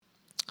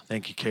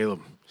Thank you,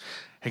 Caleb.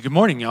 Hey, good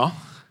morning, y'all.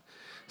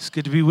 It's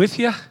good to be with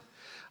you.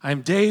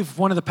 I'm Dave,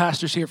 one of the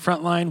pastors here at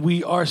Frontline.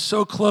 We are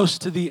so close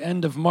to the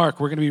end of Mark.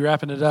 We're going to be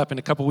wrapping it up in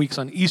a couple weeks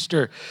on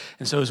Easter.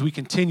 And so as we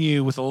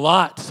continue with a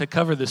lot to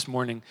cover this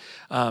morning,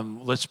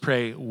 let's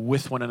pray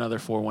with one another,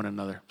 for one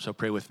another. So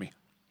pray with me.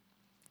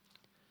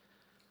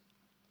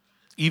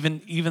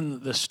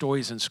 Even the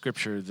stories in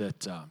Scripture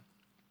that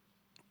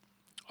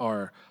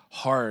are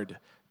hard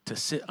to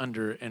sit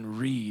under and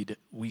read,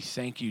 we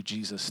thank you,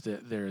 Jesus,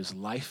 that there is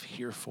life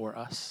here for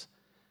us.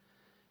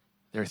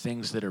 There are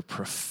things that are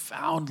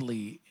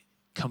profoundly,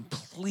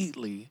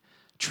 completely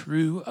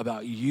true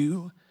about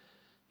you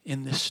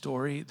in this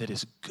story that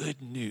is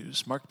good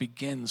news. Mark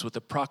begins with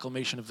the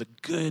proclamation of the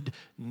good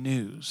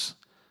news,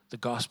 the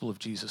gospel of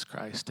Jesus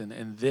Christ.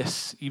 And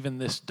this, even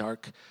this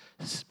dark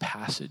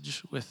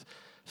passage with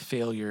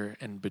failure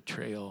and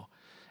betrayal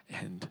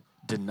and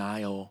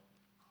denial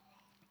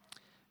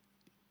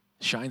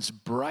shines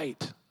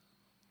bright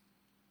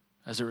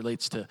as it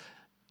relates to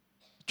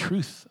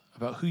truth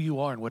about who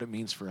you are and what it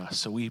means for us.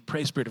 So we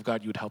pray, Spirit of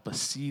God, you would help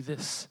us see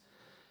this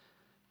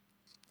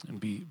and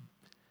be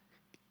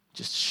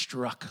just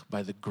struck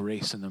by the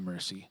grace and the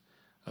mercy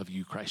of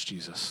you, Christ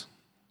Jesus.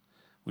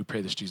 We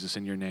pray this, Jesus,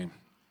 in your name.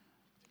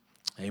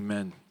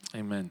 Amen.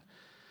 Amen.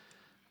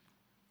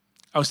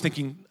 I was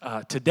thinking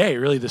today,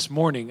 really this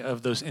morning,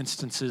 of those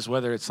instances,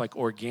 whether it's like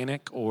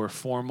organic or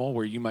formal,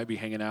 where you might be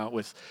hanging out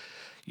with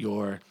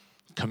your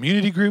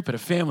community group at a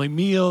family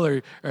meal,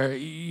 or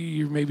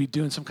you're maybe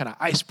doing some kind of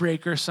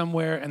icebreaker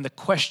somewhere, and the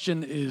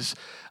question is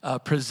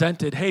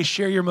presented, hey,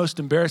 share your most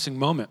embarrassing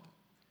moment.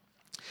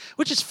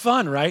 Which is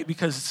fun, right?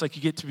 Because it's like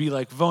you get to be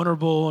like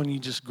vulnerable and you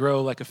just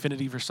grow like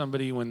affinity for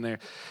somebody when they're,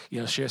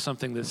 share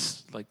something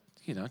that's like,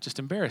 just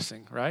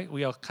embarrassing, right?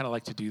 We all kind of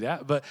like to do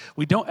that, but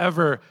we don't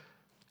ever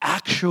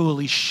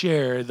actually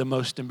share the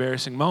most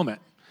embarrassing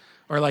moment.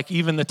 Or like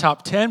even the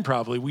top 10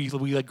 probably. We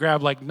like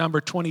grab like number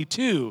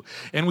 22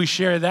 and we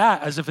share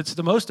that as if it's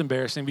the most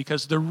embarrassing,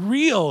 because the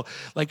real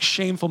like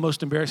shameful,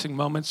 most embarrassing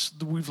moments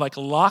we've like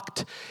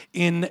locked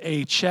in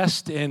a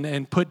chest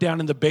and put down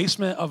in the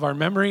basement of our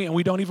memory, and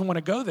we don't even want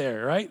to go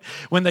there, right?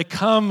 When they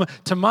come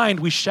to mind,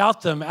 we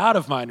shout them out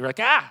of mind. We're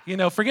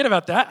like, forget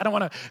about that. I don't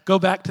want to go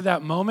back to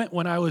that moment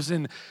when I was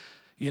in,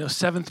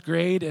 7th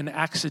grade and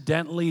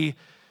accidentally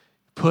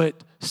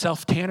put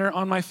self-tanner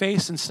on my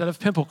face instead of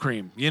pimple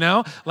cream,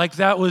 Like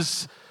that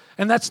was,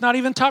 and that's not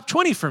even top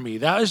 20 for me.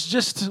 That was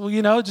just,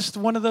 just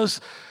one of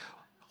those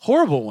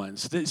horrible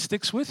ones that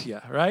sticks with you,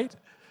 right?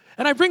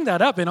 And I bring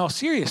that up in all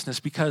seriousness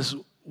because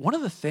one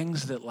of the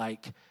things that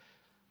like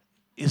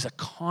is a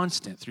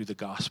constant through the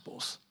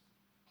Gospels,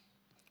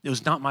 it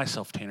was not my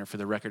self-tanner, for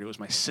the record, it was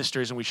my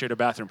sister's, and we shared a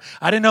bathroom.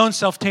 I didn't own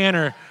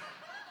self-tanner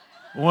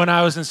when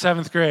I was in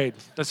 7th grade.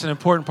 That's an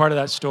important part of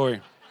that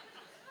story.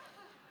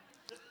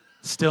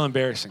 Still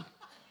embarrassing.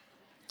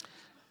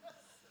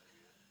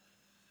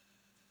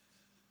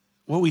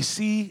 What we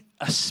see,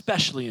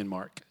 especially in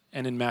Mark,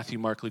 and in Matthew,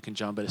 Mark, Luke, and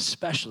John, but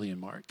especially in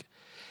Mark,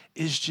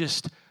 is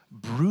just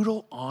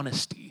brutal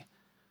honesty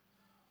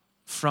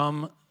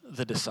from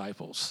the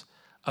disciples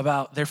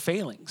about their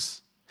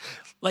failings.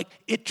 Like,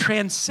 it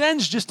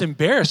transcends just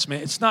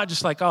embarrassment. It's not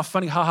just like, oh,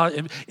 funny, haha.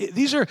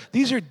 These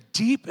are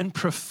deep and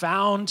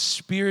profound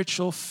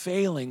spiritual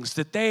failings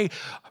that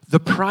the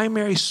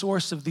primary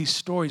source of these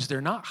stories, they're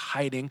not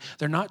hiding.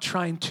 They're not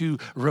trying to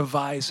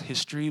revise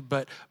history,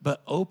 but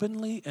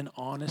openly and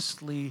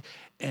honestly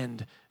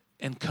and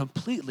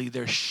completely,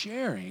 they're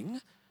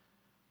sharing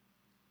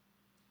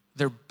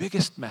their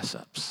biggest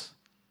mess-ups,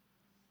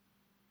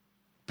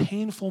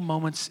 painful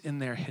moments in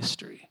their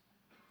history.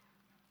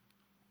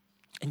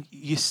 And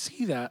you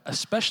see that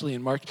especially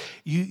in Mark.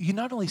 You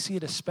not only see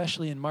it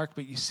especially in Mark,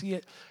 but you see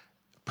it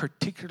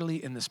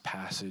particularly in this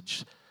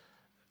passage,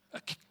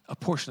 a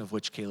portion of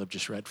which Caleb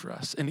just read for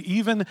us. And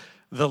even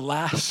the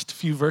last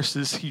few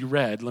verses he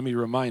read, let me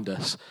remind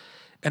us.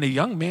 And a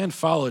young man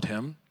followed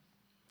him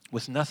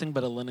with nothing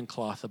but a linen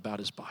cloth about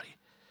his body.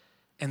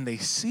 And they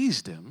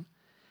seized him,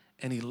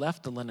 and he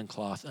left the linen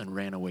cloth and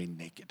ran away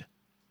naked.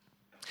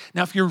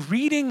 Now, if you're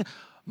reading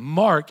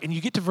Mark, and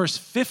you get to verse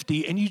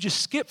 50, and you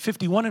just skip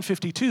 51 and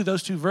 52,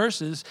 those two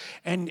verses,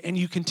 and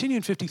you continue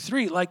in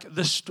 53, like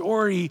the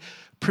story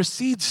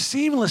proceeds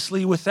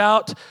seamlessly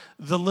without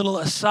the little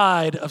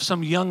aside of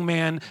some young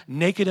man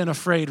naked and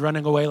afraid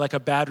running away like a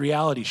bad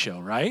reality show,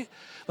 right?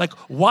 Like,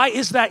 why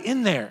is that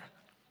in there?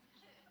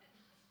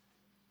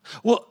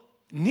 Well,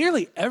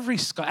 nearly every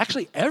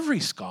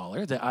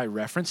scholar that I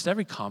referenced,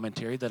 every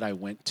commentary that I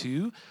went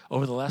to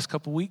over the last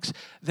couple weeks,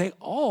 they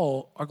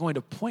all are going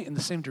to point in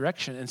the same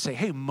direction and say,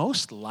 hey,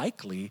 most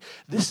likely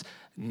this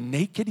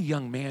naked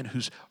young man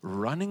who's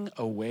running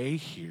away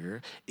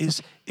here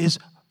is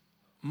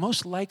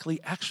most likely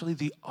actually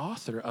the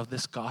author of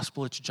this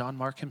gospel. It's John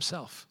Mark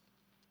himself.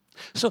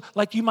 So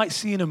like you might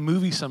see in a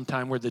movie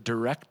sometime where the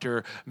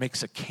director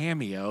makes a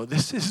cameo,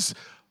 this is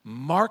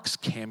Mark's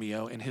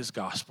cameo in his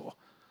gospel.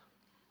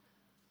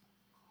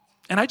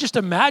 And I just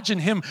imagine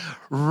him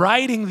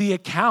writing the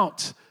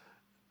account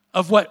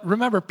of what,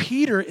 remember,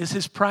 Peter is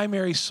his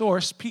primary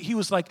source. He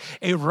was like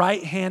a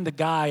right-hand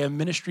guy, a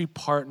ministry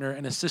partner,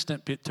 an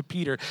assistant to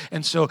Peter.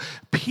 And so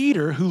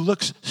Peter, who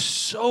looks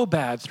so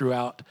bad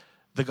throughout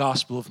the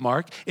Gospel of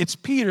Mark, it's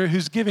Peter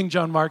who's giving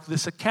John Mark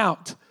this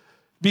account,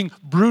 being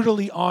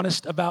brutally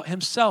honest about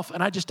himself.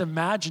 And I just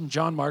imagine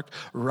John Mark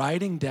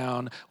writing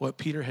down what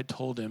Peter had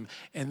told him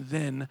and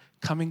then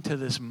coming to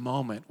this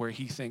moment where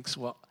he thinks,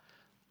 well,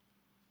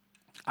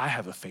 I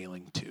have a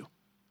failing too.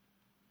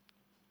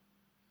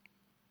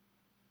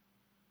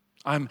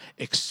 I'm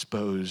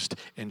exposed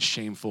and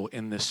shameful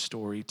in this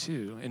story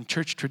too. And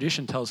church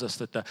tradition tells us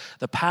that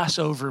the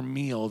Passover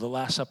meal, the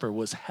Last Supper,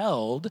 was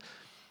held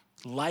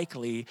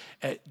likely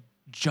at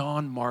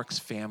John Mark's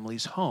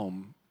family's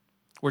home.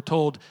 We're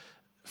told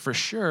for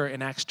sure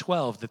in Acts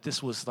 12 that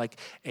this was like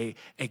a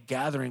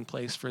gathering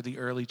place for the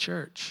early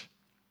church.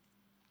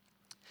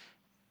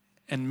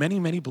 And many,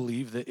 many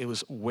believe that it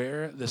was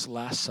where this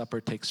Last Supper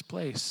takes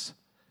place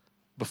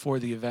before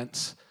the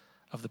events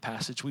of the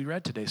passage we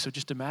read today. So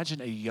just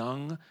imagine a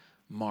young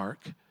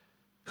Mark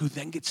who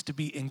then gets to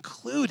be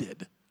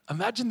included.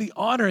 Imagine the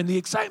honor and the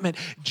excitement.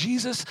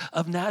 Jesus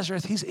of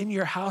Nazareth, he's in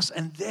your house,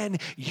 and then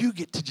you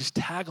get to just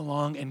tag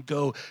along and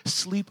go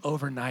sleep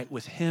overnight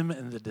with him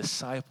and the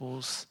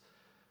disciples.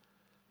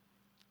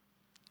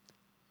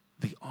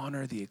 The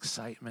honor, the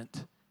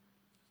excitement.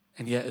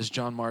 And yet as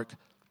John Mark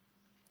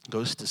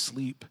goes to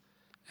sleep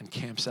and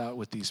camps out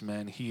with these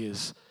men, he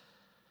is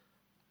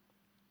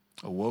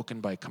awoken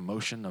by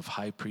commotion of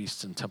high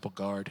priests and temple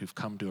guard who've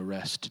come to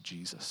arrest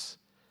Jesus.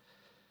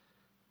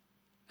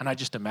 And I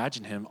just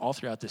imagine him all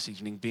throughout this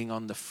evening being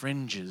on the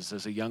fringes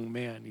as a young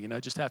man,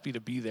 just happy to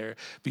be there,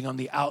 being on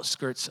the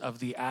outskirts of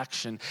the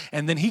action.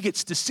 And then he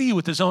gets to see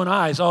with his own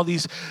eyes all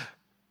these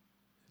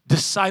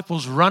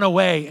disciples run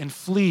away and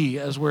flee,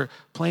 as we're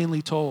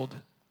plainly told.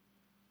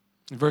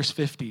 In verse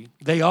 50,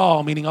 they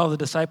all, meaning all the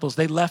disciples,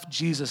 they left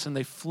Jesus and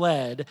they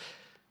fled,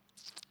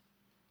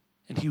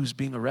 and he was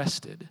being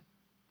arrested.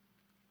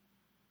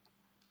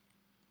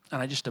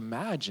 And I just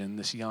imagine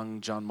this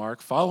young John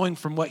Mark following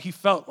from what he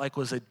felt like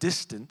was a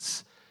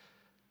distance,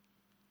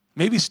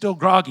 maybe still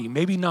groggy,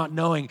 maybe not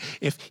knowing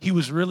if he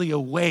was really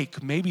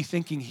awake, maybe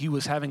thinking he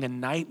was having a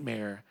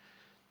nightmare.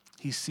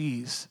 He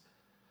sees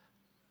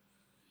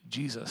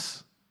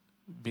Jesus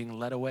being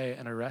led away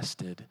and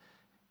arrested,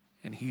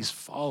 and he's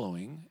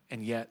following,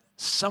 and yet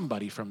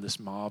somebody from this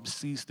mob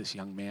sees this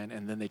young man,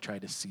 and then they try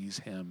to seize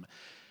him.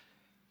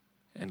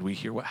 And we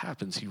hear what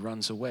happens. He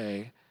runs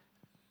away.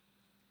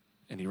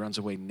 And he runs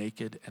away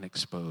naked and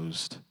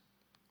exposed.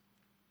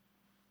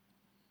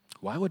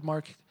 Why would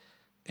Mark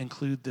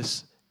include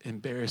this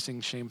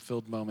embarrassing,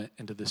 shame-filled moment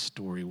into this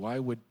story? Why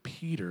would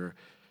Peter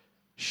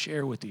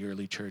share with the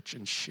early church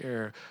and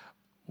share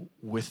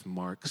with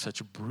Mark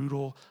such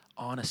brutal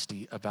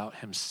honesty about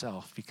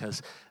himself?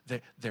 Because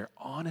they're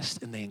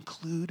honest and they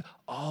include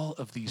all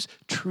of these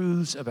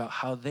truths about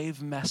how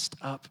they've messed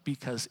up,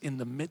 because in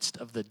the midst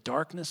of the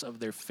darkness of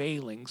their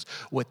failings,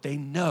 what they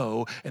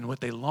know and what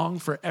they long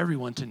for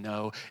everyone to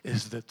know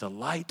is that the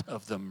light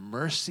of the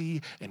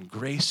mercy and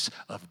grace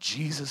of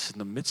Jesus in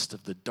the midst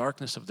of the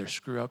darkness of their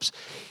screw-ups,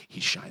 he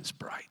shines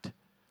bright.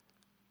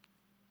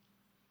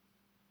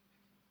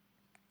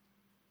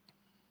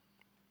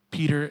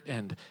 Peter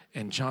and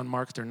John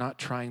Mark, they're not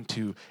trying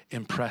to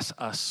impress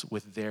us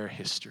with their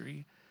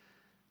history.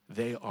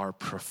 They are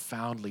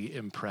profoundly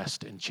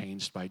impressed and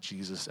changed by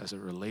Jesus as it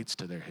relates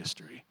to their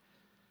history.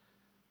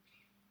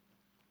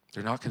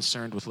 They're not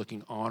concerned with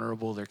looking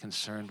honorable. They're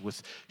concerned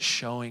with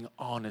showing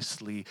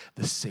honestly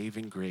the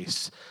saving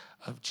grace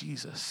of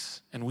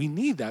Jesus. And we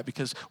need that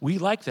because we,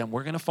 like them,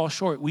 we're going to fall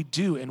short. We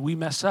do, and we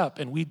mess up,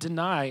 and we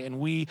deny, and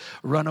we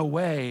run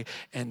away.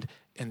 And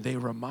they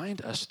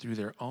remind us through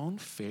their own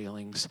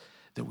failings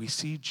that we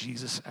see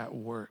Jesus at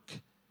work.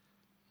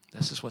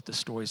 This is what the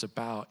story's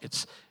about.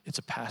 It's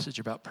a passage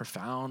about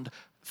profound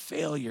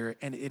failure,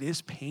 and it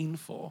is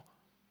painful.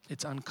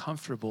 It's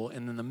uncomfortable,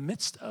 and in the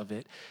midst of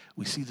it,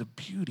 we see the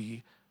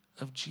beauty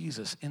of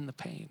Jesus in the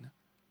pain.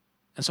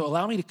 And so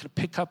allow me to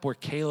pick up where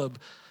Caleb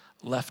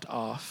left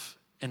off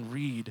and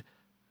read,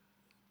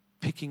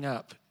 picking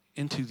up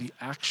into the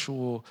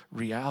actual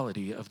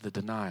reality of the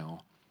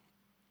denial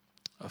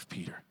of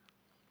Peter.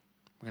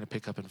 We're going to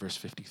pick up in verse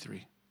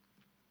 53.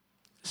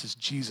 This is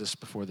Jesus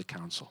before the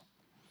council.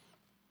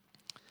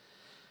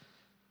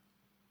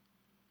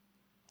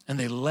 And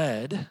they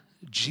led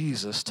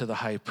Jesus to the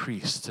high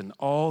priest, and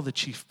all the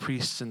chief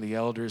priests and the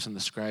elders and the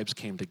scribes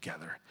came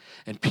together.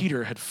 And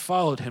Peter had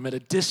followed him at a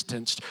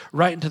distance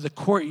right into the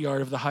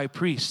courtyard of the high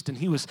priest, and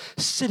he was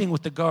sitting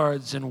with the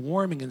guards and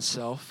warming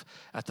himself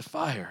at the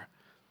fire.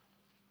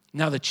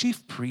 Now the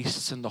chief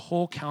priests and the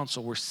whole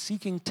council were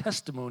seeking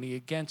testimony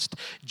against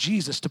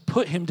Jesus to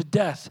put him to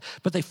death,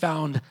 but they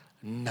found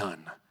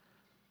none.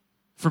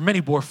 For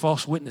many bore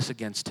false witness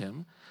against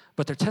him,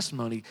 but their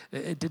testimony,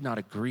 it did not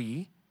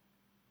agree.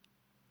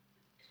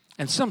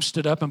 And some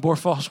stood up and bore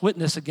false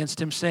witness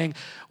against him, saying,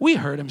 we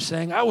heard him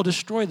saying, I will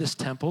destroy this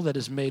temple that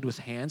is made with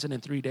hands, and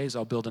in 3 days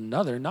I'll build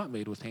another not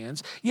made with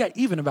hands. Yet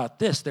even about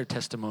this, their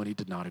testimony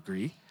did not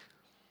agree.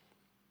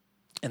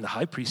 And the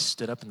high priest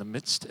stood up in the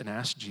midst and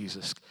asked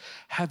Jesus,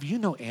 "Have you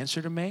no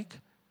answer to make?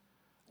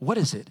 What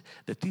is it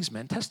that these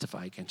men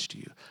testify against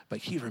you?" But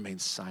he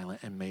remained silent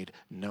and made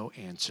no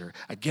answer.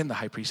 Again, the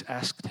high priest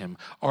asked him,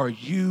 "Are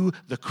you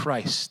the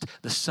Christ,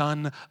 the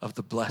Son of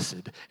the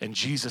Blessed?" And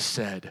Jesus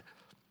said,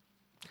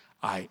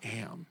 "I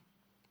am.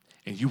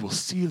 And you will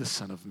see the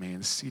Son of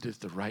Man seated at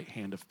the right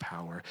hand of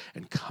power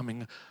and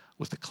coming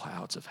with the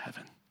clouds of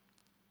heaven."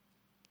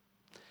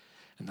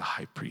 And the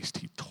high priest,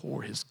 he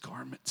tore his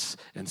garments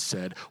and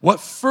said, "What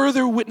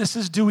further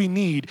witnesses do we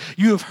need?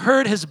 You have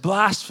heard his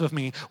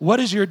blasphemy. What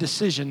is your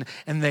decision?"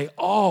 And they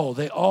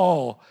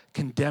all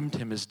condemned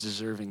him as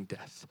deserving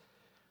death.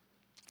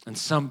 And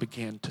some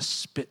began to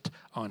spit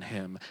on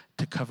him,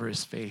 to cover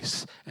his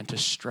face, and to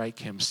strike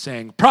him,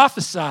 saying,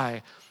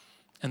 "Prophesy!"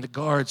 And the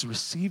guards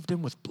received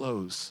him with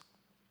blows.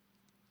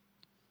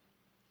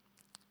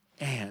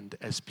 And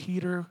as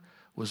Peter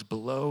was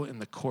below in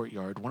the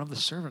courtyard, one of the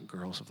servant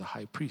girls of the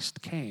high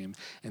priest came,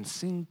 and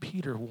seeing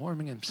Peter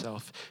warming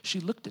himself, she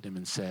looked at him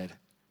and said,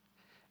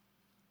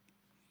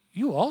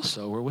 "You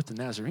also were with the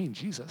Nazarene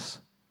Jesus."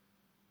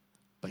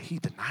 But he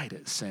denied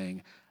it,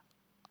 saying,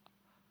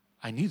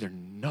 "I neither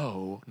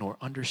know nor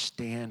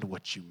understand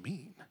what you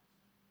mean."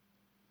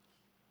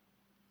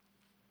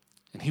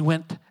 And he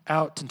went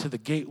out into the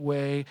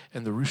gateway,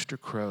 and the rooster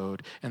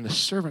crowed. And the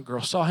servant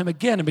girl saw him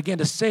again and began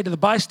to say to the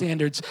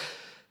bystanders,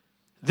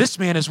 "This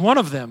man is one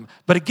of them."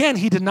 But again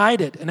he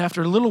denied it. And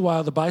after a little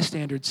while the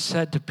bystanders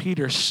said to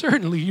Peter,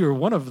 "Certainly you are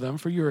one of them,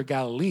 for you are a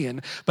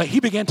Galilean." But he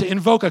began to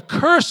invoke a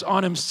curse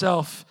on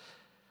himself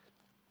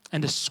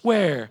and to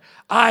swear,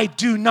 "I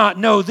do not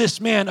know this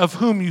man of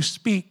whom you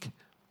speak."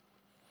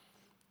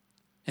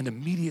 And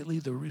immediately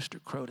the rooster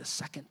crowed a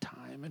second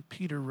time, and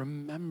Peter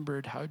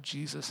remembered how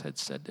Jesus had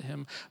said to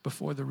him,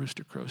 "Before the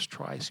rooster crows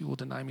twice, you will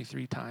deny me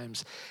 3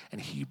 times."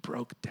 And he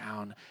broke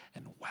down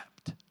and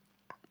wept.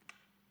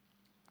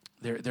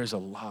 There's a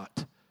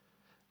lot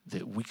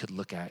that we could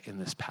look at in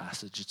this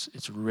passage.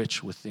 It's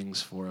rich with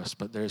things for us,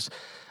 but there's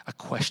a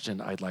question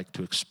I'd like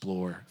to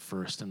explore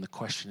first. And the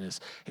question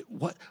is,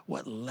 what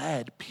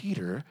led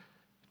Peter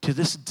to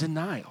this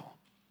denial?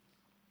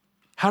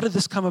 How did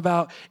this come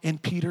about in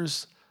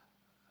Peter's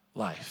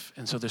life?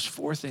 And so there's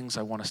 4 things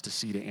I want us to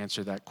see to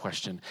answer that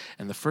question.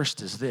 And the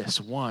first is this.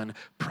 1,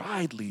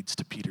 pride leads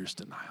to Peter's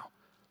denial.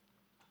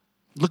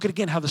 Look at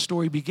again how the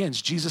story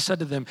begins. Jesus said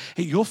to them,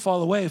 "Hey, you'll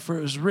fall away, for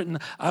it was written,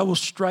 I will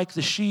strike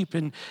the sheep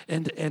and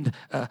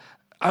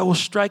I will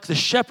strike the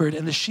shepherd,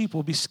 and the sheep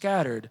will be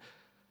scattered.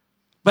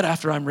 But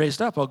after I'm raised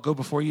up, I'll go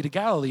before you to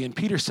Galilee." And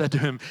Peter said to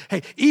him,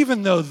 "Hey,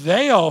 even though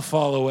they all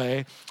fall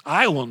away,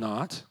 I will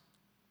not."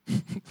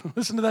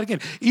 Listen to that again.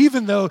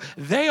 Even though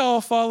they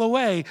all fall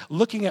away,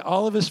 looking at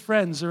all of his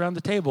friends around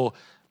the table,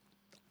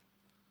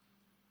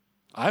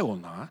 "I will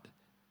not."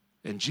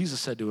 And Jesus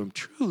said to him,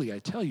 "Truly, I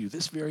tell you,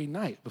 this very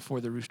night,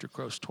 before the rooster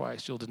crows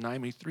twice, you'll deny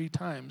me 3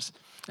 times.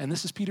 And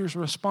this is Peter's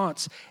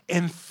response,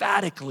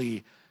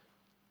 emphatically,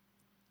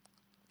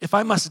 "If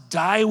I must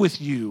die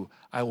with you,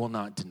 I will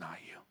not deny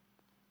you."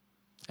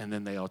 And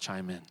then they all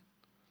chime in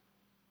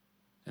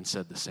and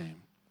said the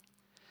same.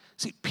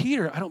 See,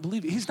 Peter, I don't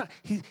believe it.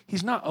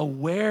 He's not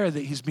aware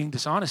that he's being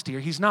dishonest here.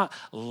 He's not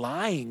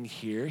lying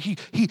here. He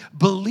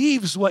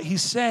believes what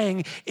he's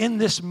saying in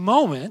this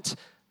moment.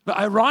 But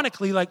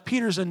ironically, like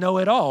Peter's a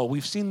know-it-all.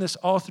 We've seen this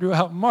all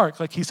throughout Mark.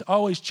 Like he's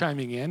always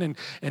chiming in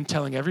and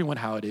telling everyone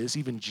how it is,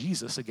 even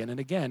Jesus again and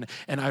again.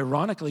 And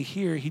ironically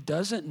here, he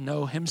doesn't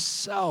know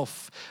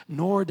himself,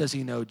 nor does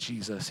he know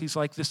Jesus. He's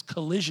like this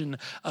collision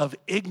of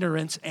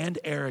ignorance and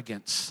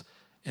arrogance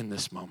in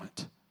this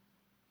moment.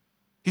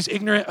 He's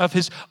ignorant of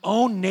his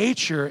own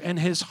nature and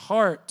his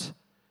heart.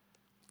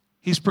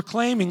 He's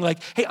proclaiming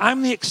like, "Hey,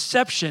 I'm the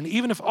exception.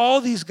 Even if all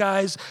these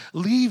guys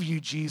leave you,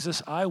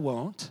 Jesus, I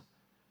won't."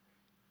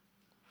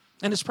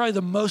 And it's probably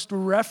the most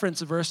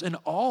referenced verse in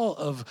all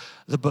of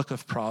the book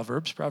of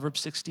Proverbs, Proverbs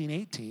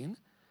 16:18.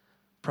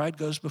 Pride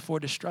goes before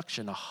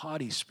destruction, a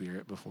haughty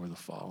spirit before the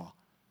fall.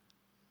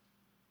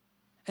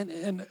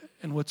 And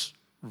what's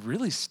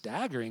really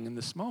staggering in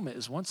this moment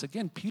is, once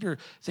again, Peter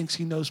thinks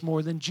he knows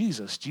more than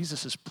Jesus.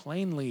 Jesus is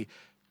plainly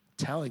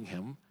telling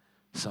him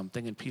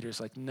something, and Peter's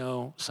like,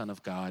 "No, Son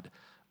of God,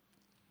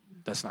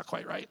 that's not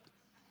quite right."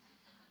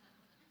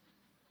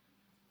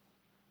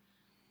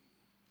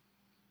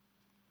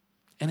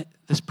 And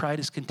this pride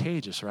is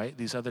contagious, right?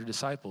 These other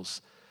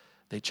disciples,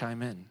 they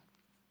chime in.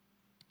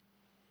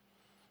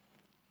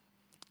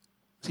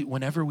 See,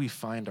 whenever we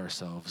find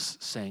ourselves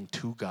saying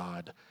to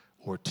God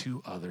or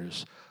to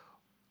others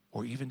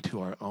or even to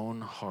our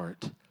own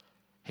heart,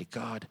 "Hey,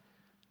 God,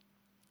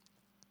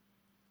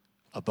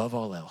 above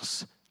all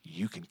else,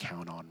 you can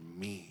count on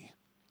me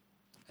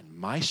and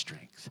my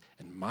strength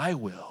and my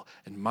will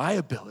and my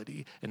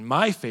ability and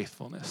my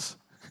faithfulness.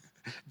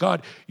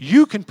 God,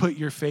 you can put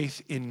your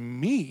faith in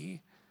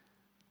me."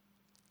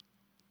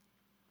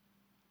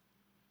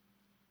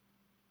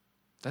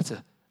 That's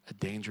a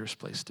dangerous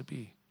place to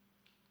be.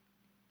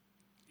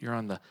 You're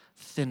on the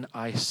thin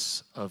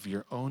ice of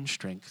your own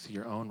strength,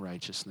 your own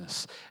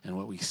righteousness. And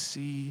what we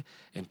see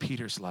in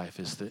Peter's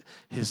life is that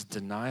his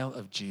denial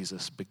of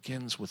Jesus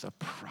begins with a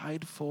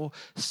prideful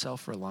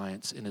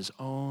self-reliance in his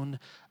own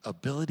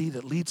ability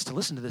that leads to,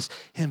 listen to this,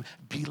 him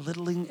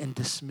belittling and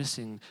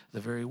dismissing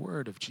the very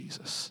word of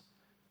Jesus.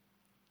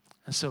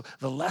 And so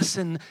the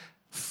lesson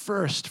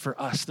first for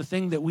us, the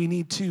thing that we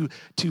need to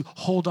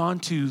hold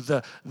on to,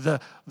 the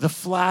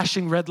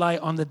flashing red light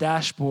on the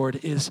dashboard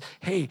is,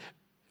 hey,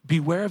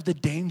 beware of the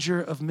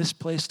danger of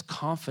misplaced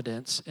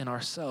confidence in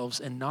ourselves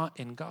and not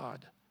in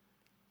God.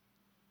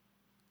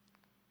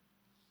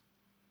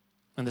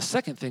 And the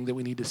second thing that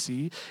we need to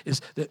see is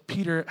that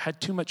Peter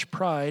had too much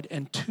pride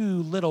and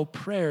too little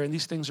prayer, and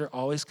these things are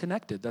always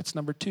connected. That's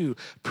number 2.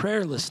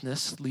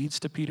 Prayerlessness leads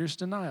to Peter's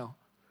denial.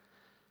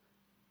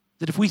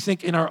 That if we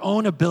think in our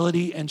own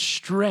ability and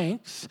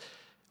strength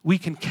we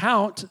can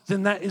count,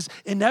 then that is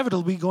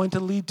inevitably going to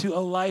lead to a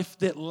life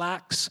that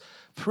lacks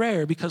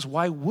prayer, because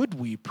why would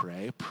we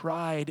pray?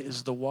 Pride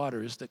is the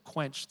waters that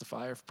quench the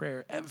fire of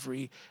prayer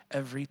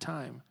every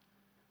time.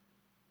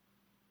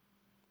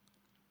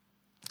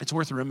 It's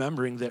worth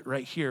remembering that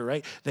right here,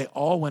 right? They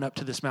all went up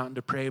to this mountain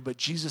to pray, but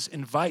Jesus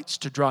invites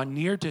to draw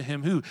near to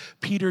him who?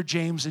 Peter,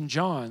 James, and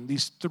John,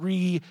 these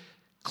 3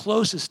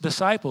 closest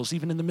disciples,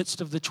 even in the midst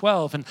of the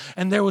 12.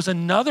 And there was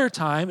another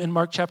time in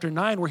Mark chapter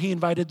 9 where he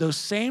invited those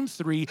same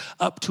 3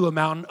 up to a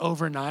mountain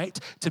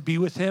overnight to be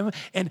with him.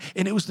 And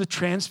it was the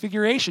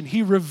transfiguration.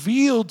 He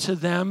revealed to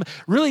them,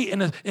 really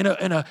in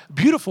a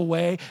beautiful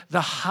way, the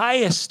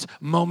highest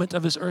moment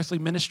of his earthly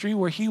ministry,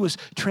 where he was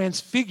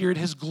transfigured.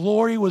 His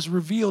glory was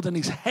revealed, and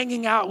he's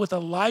hanging out with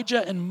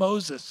Elijah and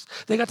Moses.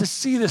 They got to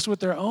see this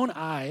with their own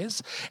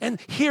eyes. And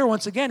here,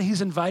 once again,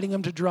 he's inviting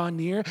them to draw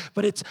near,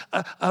 but it's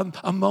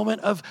a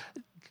moment of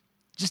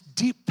just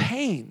deep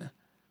pain.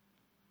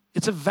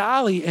 It's a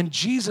valley, and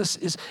Jesus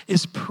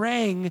is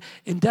praying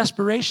in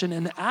desperation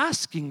and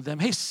asking them,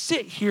 hey,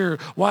 sit here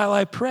while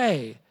I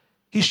pray.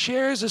 He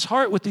shares his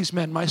heart with these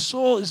men. My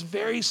soul is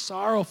very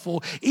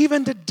sorrowful,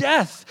 even to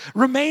death.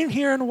 Remain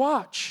here and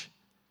watch.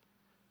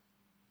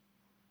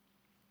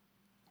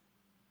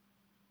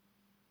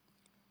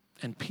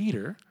 And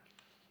Peter,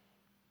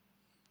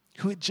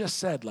 who had just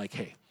said, like,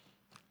 hey,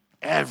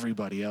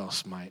 everybody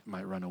else might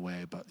run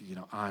away, but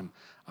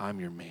I'm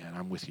your man.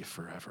 I'm with you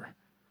forever.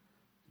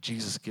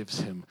 Jesus gives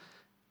him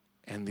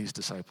and these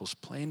disciples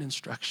plain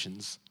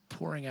instructions,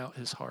 pouring out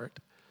his heart.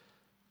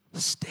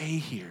 Stay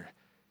here.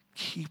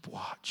 Keep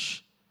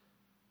watch.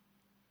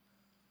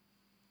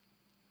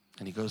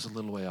 And he goes a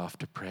little way off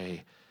to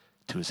pray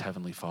to his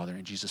heavenly Father.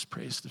 And Jesus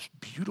prays this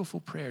beautiful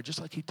prayer, just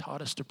like he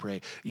taught us to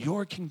pray.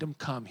 Your kingdom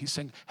come. He's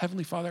saying,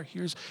 Heavenly Father,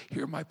 here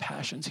are my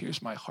passions.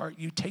 Here's my heart.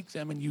 You take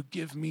them and you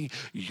give me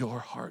your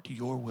heart.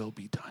 Your will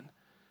be done.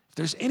 If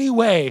there's any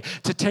way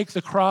to take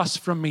the cross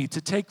from me, to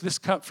take this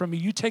cup from me,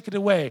 you take it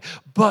away.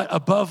 But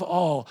above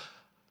all,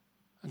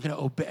 I'm going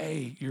to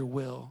obey your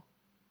will.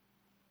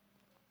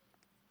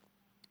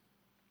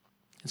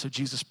 And so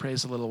Jesus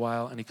prays a little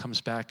while, and he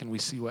comes back, and we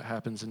see what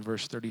happens in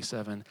verse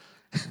 37.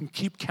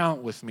 Keep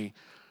count with me.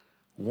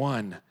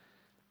 1.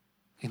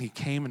 And he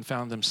came and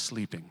found them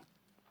sleeping.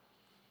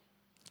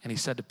 And he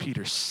said to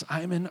Peter,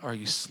 Simon, are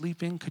you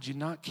sleeping? Could you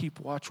not keep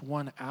watch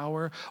 1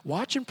 hour?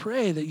 Watch and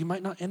pray that you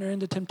might not enter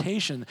into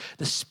temptation.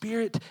 The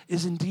spirit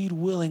is indeed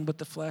willing, but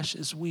the flesh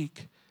is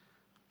weak.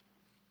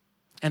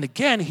 And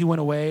again, he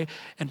went away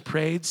and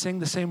prayed, saying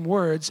the same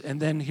words.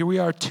 And then here we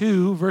are,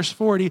 2, verse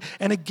 40.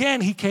 And again,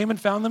 he came and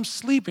found them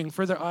sleeping,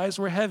 for their eyes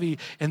were heavy,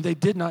 and they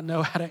did not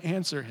know how to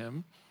answer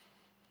him.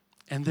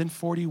 And then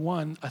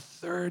 41, a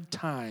third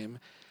time.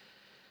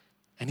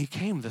 And he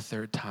came the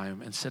third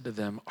time and said to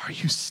them, are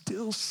you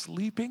still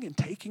sleeping and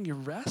taking your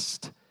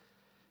rest?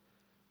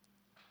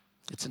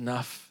 It's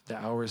enough. The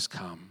hour has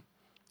come.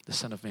 The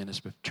Son of Man is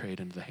betrayed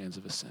into the hands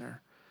of a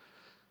sinner.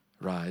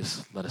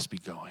 Rise, let us be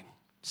going.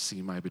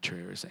 See, my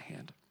betrayer is at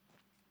hand.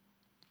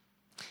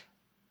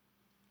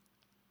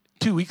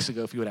 2 weeks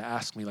ago, if you would have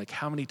asked me, like,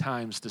 how many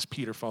times does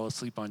Peter fall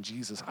asleep on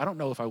Jesus? I don't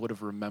know if I would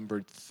have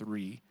remembered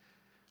 3,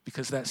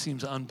 because that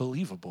seems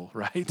unbelievable,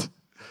 right?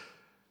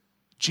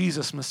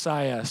 Jesus,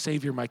 Messiah,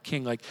 Savior, my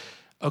King. Like,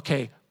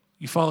 okay,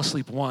 you fall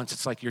asleep once,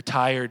 it's like you're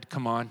tired,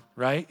 come on,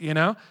 right?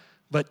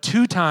 But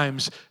 2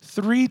 times,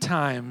 3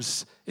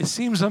 times, it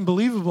seems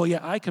unbelievable,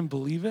 yet I can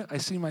believe it. I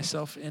see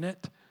myself in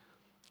it.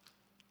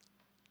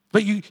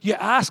 But you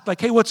ask,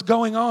 like, hey, what's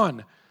going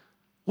on?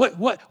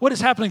 What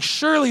is happening?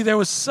 Surely there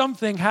was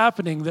something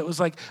happening that was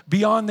like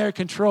beyond their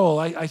control.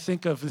 I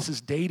think of, this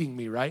is dating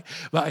me, right?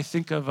 But I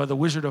think of The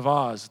Wizard of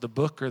Oz, the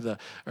book or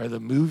the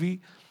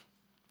movie.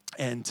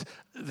 And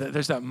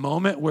there's that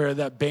moment where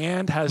that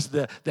band has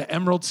the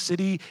Emerald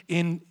City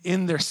in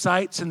their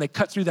sights, and they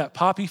cut through that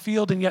poppy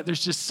field, and yet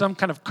there's just some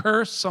kind of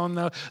curse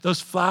on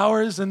those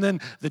flowers, and then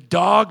the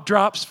dog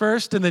drops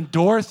first, and then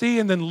Dorothy,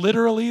 and then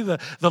literally the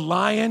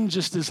lion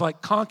just is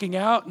like conking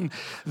out, and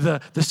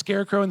the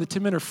Scarecrow and the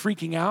Tin Men are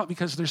freaking out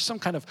because there's some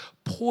kind of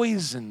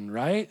poison,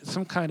 right?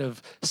 Some kind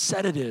of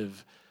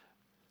sedative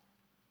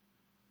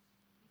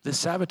that's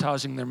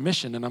sabotaging their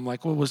mission. And I'm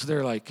like, well, was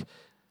there like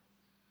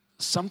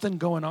something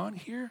going on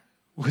here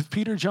with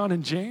Peter, John,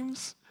 and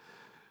James.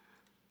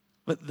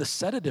 But the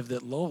sedative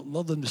that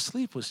lulled them to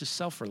sleep was just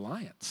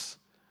self-reliance.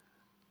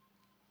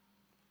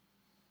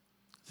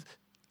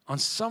 On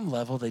some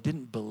level, they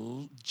didn't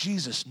believe.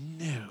 Jesus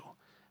knew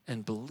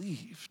and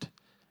believed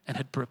and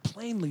had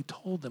plainly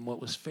told them what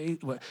was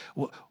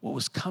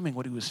coming,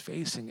 what he was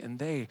facing. And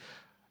they,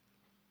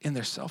 in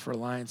their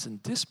self-reliance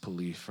and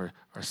disbelief,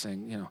 are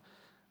saying,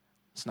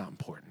 it's not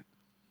important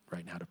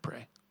right now to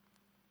pray.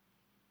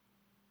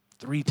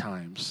 3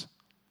 times.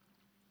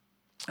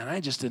 And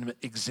I just am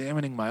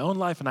examining my own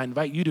life, and I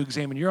invite you to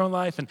examine your own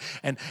life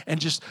and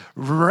just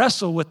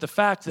wrestle with the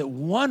fact that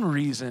one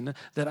reason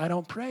that I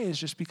don't pray is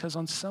just because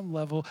on some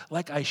level,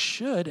 like I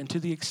should, and to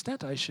the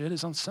extent I should,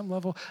 is on some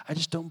level, I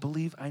just don't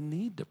believe I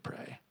need to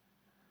pray.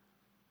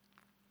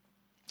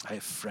 I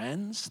have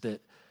friends that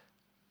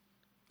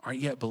aren't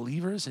yet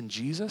believers in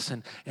Jesus,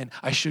 and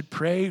I should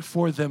pray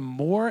for them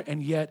more,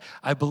 and yet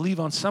I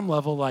believe on some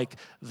level like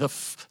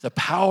the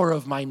power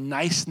of my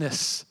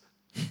niceness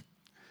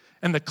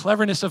and the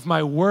cleverness of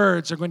my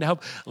words are going to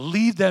help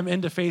lead them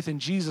into faith in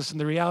Jesus. And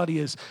the reality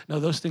is, no,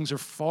 those things are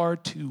far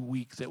too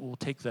weak that will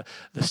take the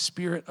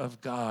Spirit of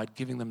God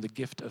giving them the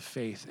gift of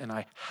faith, and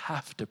I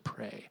have to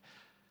pray.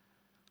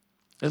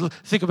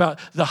 Think about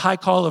the high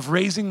call of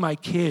raising my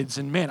kids,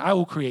 and man, I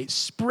will create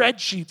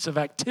spreadsheets of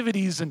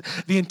activities and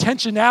the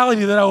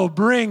intentionality that I will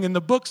bring and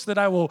the books that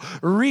I will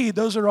read.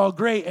 Those are all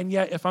great, and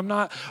yet if I'm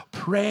not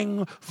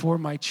praying for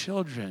my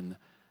children,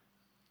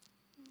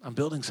 I'm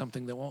building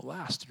something that won't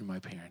last through my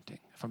parenting.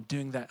 If I'm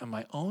doing that on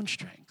my own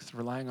strength,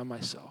 relying on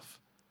myself.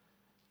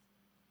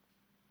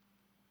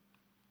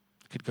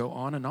 I could go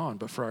on and on,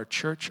 but for our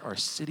church, our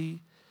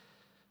city,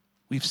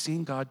 we've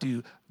seen God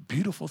do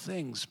beautiful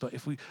things, but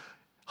if we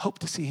hope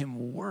to see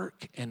him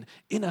work and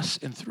in us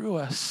and through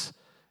us,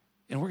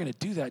 and we're going to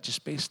do that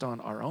just based on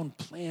our own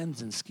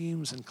plans and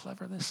schemes and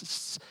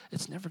cleverness,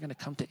 it's never going to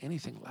come to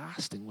anything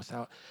lasting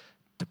without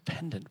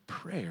dependent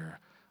prayer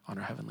on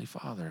our Heavenly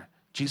Father.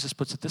 Jesus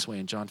puts it this way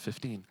in John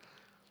 15.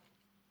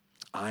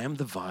 I am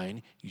the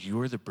vine,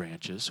 you are the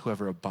branches.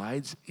 Whoever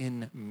abides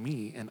in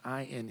me and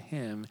I in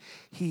him,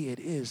 he it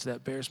is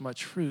that bears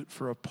much fruit.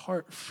 For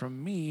apart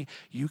from me,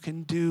 you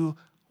can do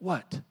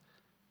what?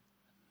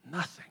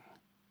 Nothing.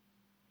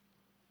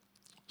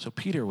 So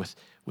Peter, with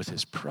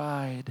his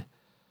pride,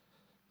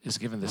 is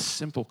given this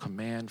simple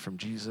command from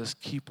Jesus: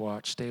 keep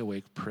watch, stay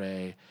awake,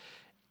 pray.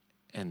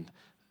 And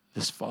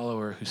this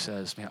follower who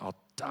says, man, I'll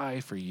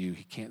die for you,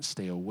 he can't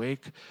stay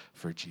awake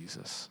for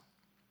Jesus.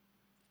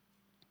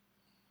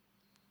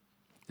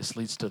 This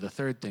leads to the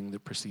third thing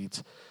that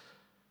precedes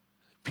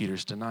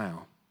Peter's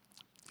denial.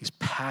 These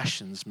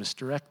passions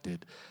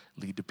misdirected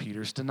lead to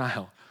Peter's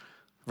denial.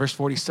 Verse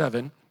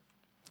 47,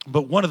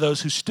 but one of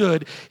those who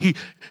stood, he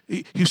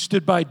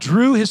stood by,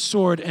 drew his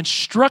sword and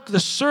struck the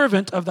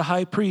servant of the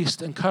high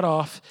priest and cut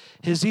off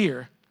his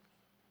ear.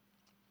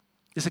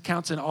 This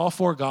accounts in all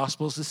 4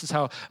 Gospels. This is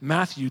how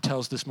Matthew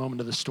tells this moment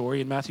of the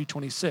story in Matthew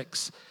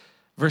 26.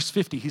 Verse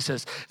 50, he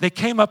says, they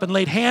came up and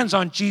laid hands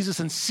on Jesus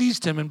and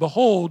seized him. And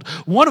behold,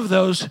 one of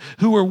those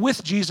who were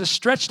with Jesus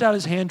stretched out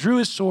his hand, drew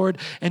his sword,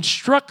 and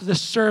struck the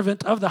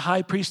servant of the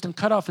high priest and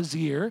cut off his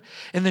ear.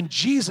 And then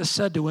Jesus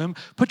said to him,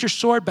 put your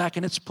sword back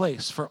in its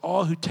place, for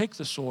all who take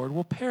the sword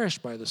will perish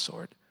by the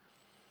sword.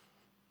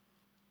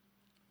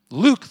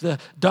 Luke, the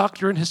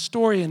doctor and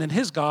historian, in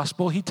his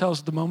gospel, he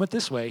tells the moment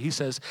this way. He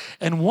says,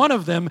 and one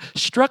of them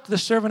struck the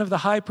servant of the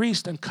high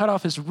priest and cut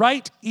off his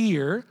right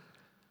ear.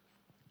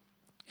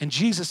 And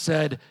Jesus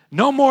said,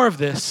 no more of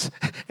this.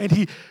 And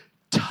he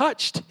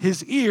touched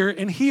his ear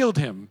and healed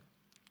him.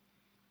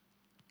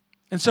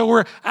 And so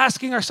we're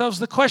asking ourselves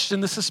the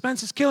question, the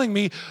suspense is killing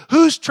me.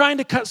 Who's trying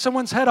to cut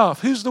someone's head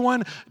off? Who's the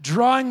one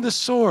drawing the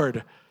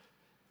sword?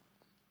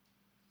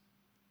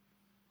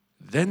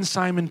 Then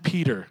Simon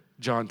Peter,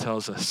 John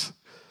tells us,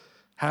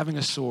 having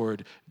a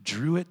sword,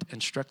 drew it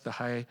and struck the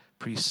high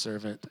priest's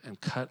servant and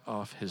cut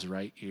off his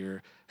right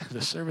ear.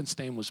 The servant's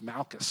name was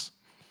Malchus,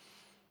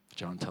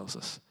 John tells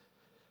us.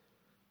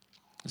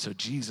 And so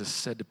Jesus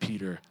said to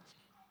Peter,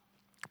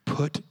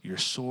 put your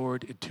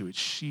sword into its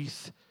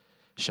sheath.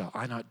 Shall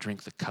I not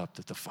drink the cup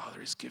that the Father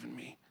has given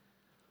me?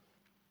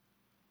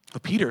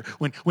 But Peter,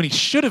 when he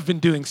should have been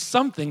doing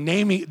something,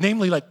 namely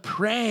like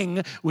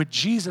praying with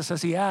Jesus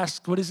as he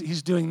asked, what is it?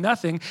 He's doing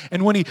nothing.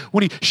 And when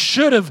he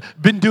should have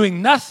been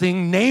doing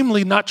nothing,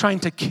 namely not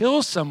trying to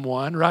kill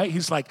someone, right?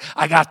 He's like,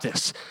 I got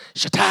this.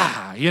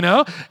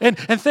 Shata, And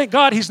thank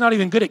God he's not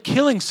even good at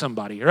killing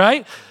somebody,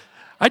 right?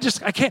 I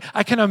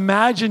can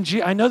imagine,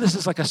 I know this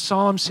is like a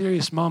solemn,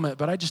 serious moment,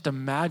 but I just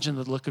imagine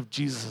the look of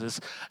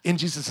in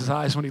Jesus'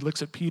 eyes when he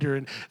looks at Peter,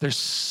 and there's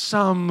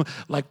some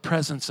like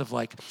presence of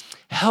like,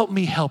 help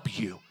me help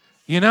you,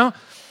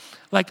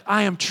 Like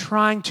I am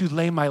trying to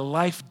lay my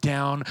life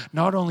down,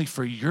 not only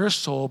for your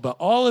soul, but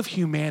all of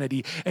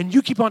humanity, and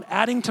you keep on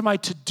adding to my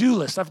to-do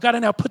list. I've got to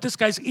now put this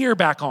guy's ear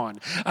back on.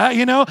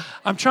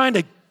 I'm trying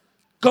to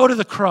go to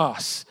the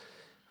cross.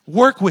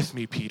 Work with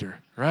me, Peter,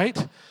 right?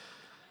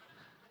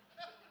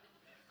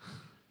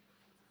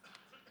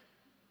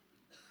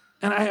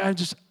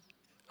 And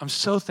I'm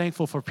so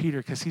thankful for Peter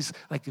because he's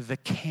like the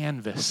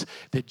canvas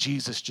that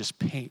Jesus just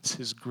paints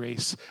his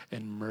grace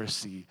and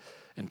mercy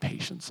and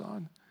patience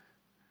on.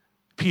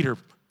 Peter,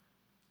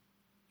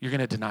 you're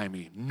going to deny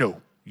me.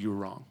 No, you're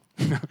wrong.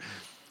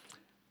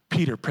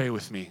 Peter, pray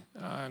with me.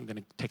 I'm going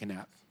to take a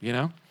nap, you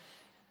know?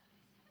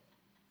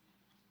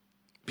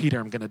 Peter,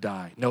 I'm going to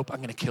die. Nope, I'm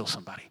going to kill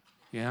somebody,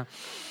 yeah?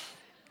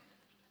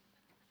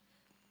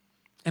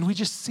 And we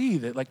just see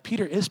that like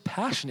Peter is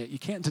passionate. You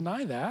can't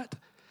deny that.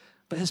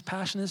 But his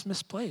passion is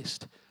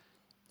misplaced.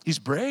 He's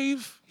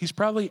brave. He's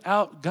probably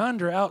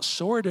outgunned or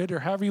outsworded or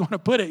however you want to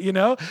put it, you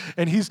know?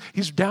 And he's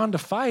down to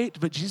fight,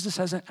 but Jesus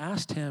hasn't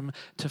asked him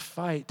to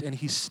fight, and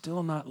he's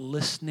still not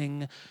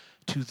listening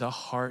to the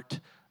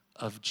heart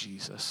of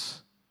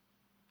Jesus.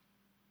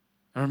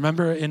 And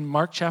remember in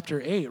Mark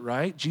chapter 8,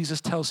 right? Jesus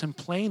tells him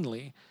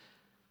plainly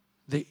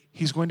that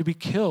he's going to be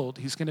killed.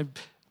 He's going to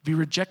be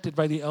rejected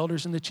by the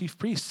elders and the chief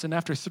priests. And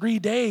after 3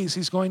 days,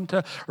 he's going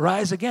to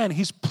rise again.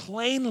 He's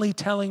plainly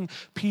telling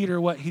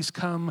Peter what he's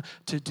come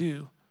to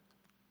do,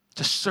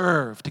 to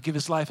serve, to give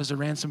his life as a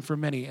ransom for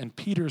many. And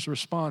Peter's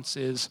response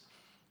is,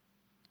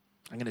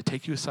 I'm going to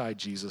take you aside,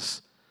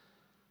 Jesus,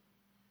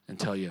 and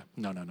tell you,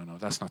 no,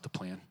 that's not the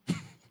plan.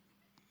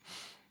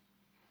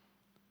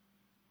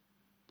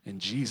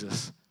 And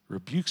Jesus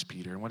rebukes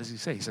Peter. And what does he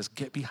say? He says,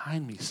 get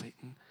behind me,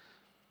 Satan.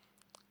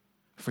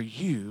 For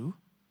you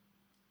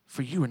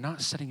are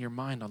not setting your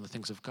mind on the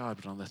things of God,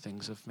 but on the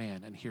things of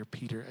man. And here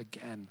Peter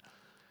again,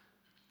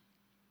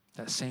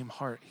 that same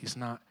heart, he's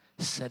not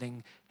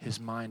setting his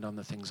mind on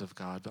the things of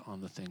God, but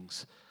on the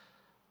things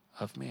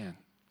of man.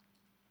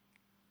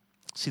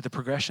 See the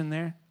progression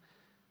there?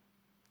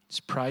 He's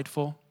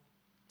prideful.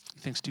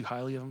 He thinks too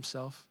highly of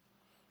himself.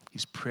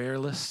 He's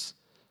prayerless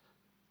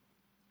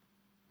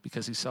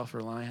because he's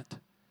self-reliant.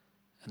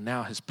 And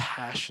now his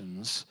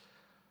passions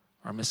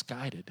are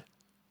misguided.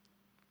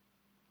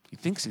 He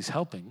thinks he's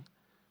helping,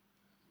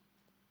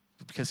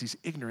 but because he's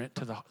ignorant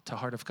to the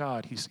heart of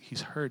God,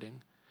 he's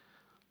hurting.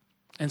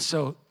 And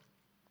so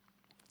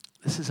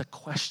this is a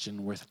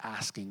question worth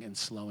asking and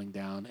slowing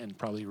down and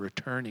probably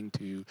returning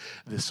to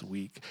this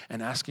week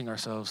and asking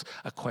ourselves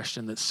a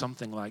question that's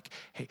something like,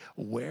 hey,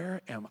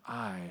 where am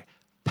I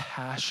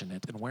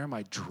passionate and where am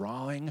I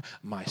drawing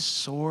my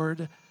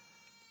sword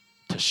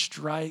to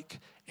strike?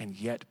 And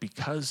yet,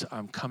 because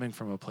I'm coming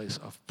from a place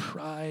of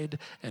pride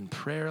and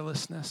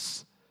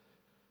prayerlessness,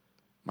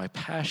 my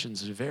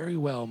passions very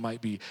well might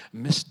be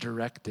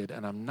misdirected,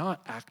 and I'm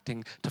not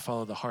acting to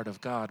follow the heart of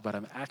God, but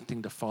I'm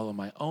acting to follow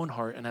my own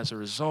heart, and as a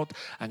result,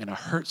 I'm going to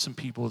hurt some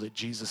people that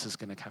Jesus is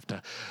going to have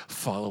to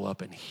follow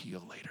up and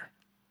heal later.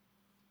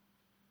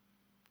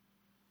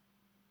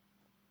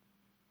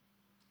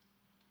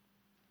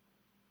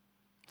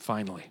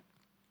 Finally,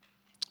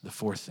 the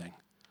fourth thing.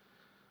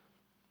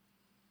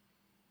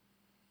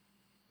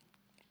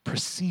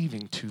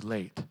 Perceiving too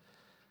late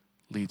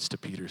leads to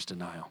Peter's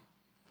denial.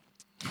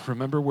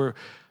 Remember where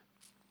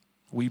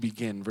we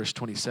begin, verse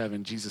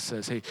 27, Jesus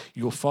says, hey,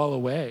 you will fall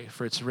away,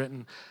 for it's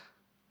written,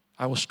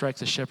 I will strike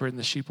the shepherd and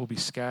the sheep will be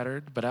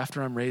scattered. But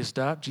after I'm raised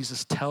up,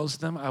 Jesus tells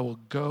them, I will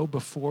go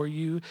before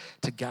you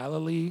to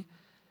Galilee.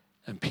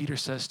 And Peter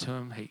says to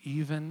him, hey,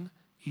 even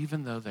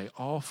though they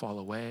all fall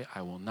away,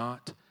 I will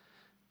not.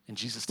 And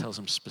Jesus tells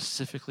him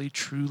specifically,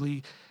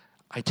 truly,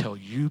 I tell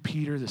you,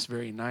 Peter, this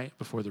very night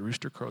before the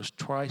rooster crows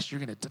twice, you're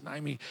going to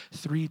deny me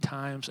 3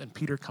 times. And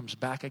Peter comes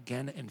back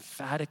again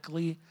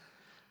emphatically.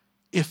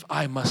 If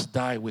I must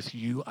die with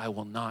you, I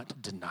will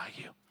not deny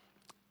you.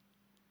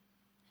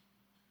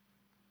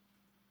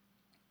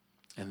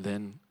 And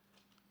then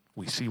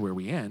we see where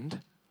we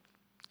end.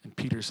 And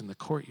Peter's in the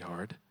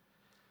courtyard.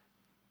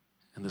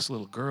 And this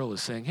little girl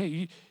is saying,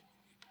 hey,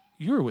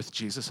 you were with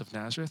Jesus of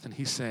Nazareth. And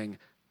he's saying,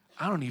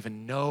 I don't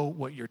even know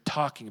what you're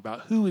talking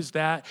about. Who is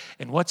that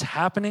and what's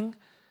happening?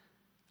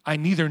 I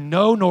neither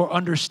know nor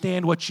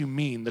understand what you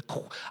mean.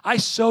 I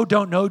so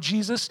don't know,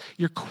 Jesus.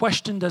 Your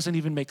question doesn't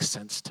even make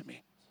sense to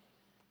me.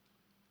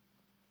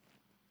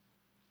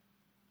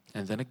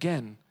 And then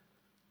again,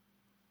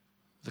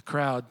 the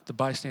crowd, the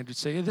bystanders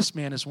say, hey, this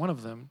man is one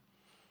of them.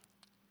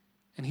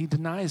 And he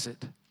denies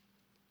it.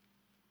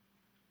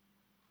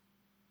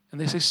 And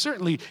they say,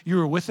 certainly you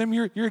were with him.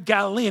 You're a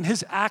Galilean.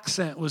 His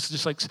accent was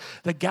just like,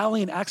 the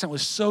Galilean accent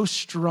was so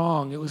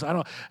strong. It was,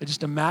 I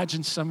just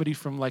imagine somebody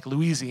from like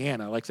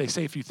Louisiana. Like they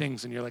say a few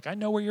things and you're like, I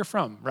know where you're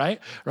from, right?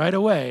 Right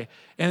away.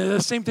 And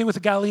the same thing with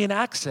the Galilean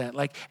accent.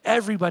 Like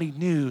everybody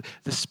knew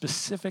the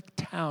specific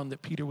town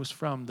that Peter was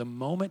from. The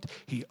moment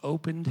he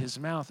opened his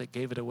mouth, it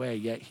gave it away.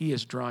 Yet he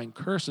is drawing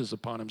curses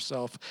upon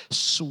himself,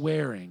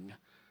 swearing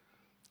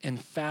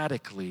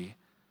emphatically,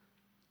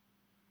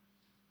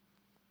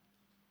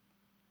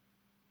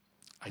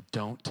 I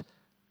don't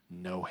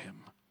know him.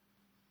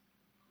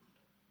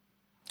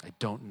 I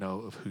don't know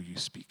of who you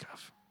speak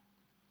of.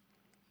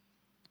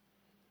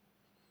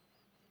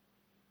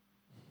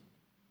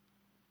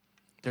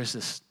 There's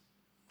this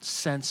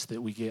sense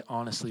that we get,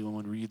 honestly, when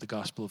we read the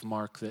Gospel of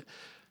Mark, that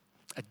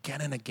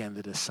again and again,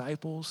 the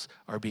disciples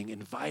are being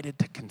invited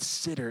to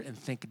consider and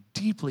think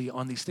deeply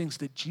on these things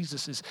that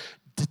Jesus is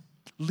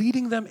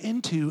leading them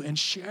into and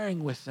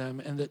sharing with them,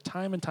 and that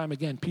time and time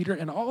again, Peter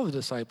and all the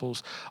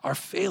disciples are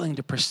failing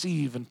to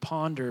perceive and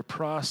ponder,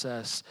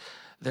 process.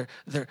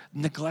 They're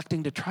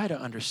neglecting to try to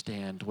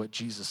understand what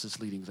Jesus is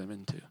leading them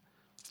into.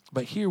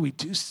 But here we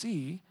do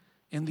see,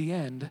 in the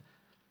end,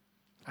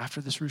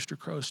 after this rooster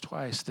crows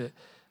twice, that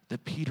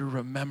Peter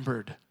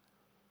remembered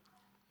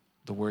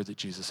the word that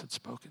Jesus had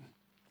spoken.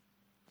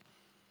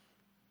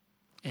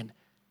 And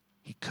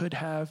he could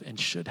have and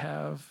should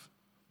have,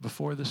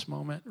 before this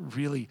moment,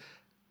 really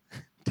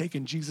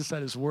taken Jesus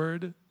at his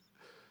word.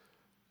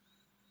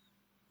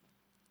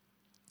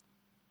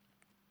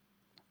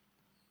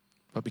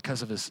 But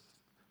because of his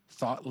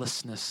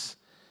thoughtlessness,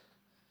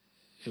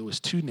 it was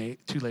too late,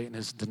 and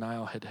his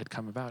denial had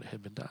come about. It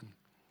had been done.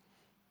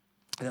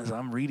 And as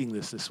I'm reading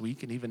this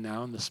week, and even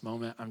now in this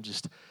moment, I'm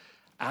just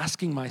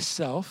asking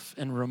myself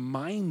and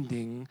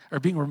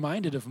being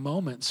reminded of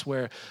moments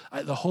where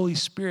the Holy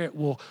Spirit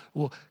will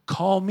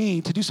call me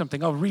to do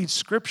something. I'll read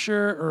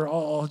scripture, or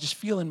I'll just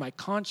feel in my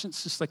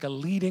conscience just like a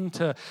leading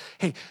to,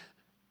 hey,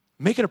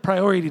 make it a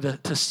priority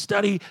to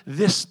study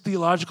this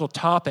theological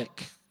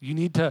topic. You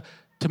need to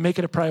make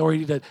it a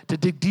priority to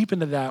dig deep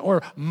into that.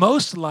 Or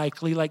most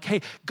likely, like,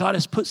 hey, God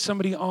has put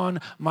somebody on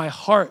my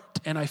heart,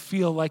 and I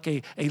feel like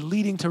a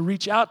leading to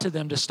reach out to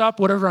them, to stop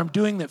whatever I'm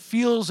doing that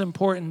feels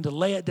important, to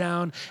lay it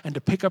down and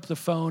to pick up the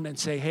phone and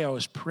say, hey, I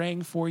was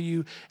praying for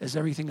you. Is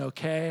everything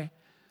okay?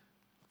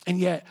 And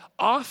yet,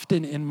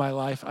 often in my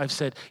life, I've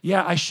said,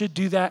 yeah, I should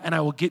do that, and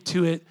I will get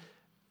to it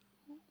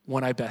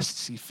when I best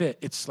see fit.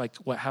 It's like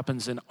what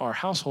happens in our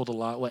household a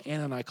lot, what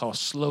Anna and I call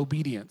slow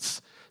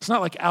obedience. It's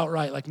not like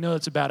outright, like, no,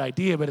 it's a bad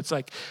idea, but it's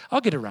like,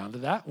 I'll get around to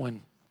that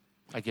when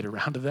I get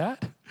around to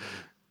that.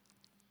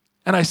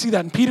 And I see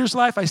that in Peter's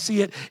life. I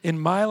see it in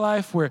my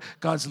life where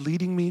God's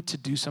leading me to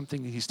do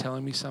something, and he's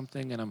telling me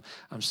something, and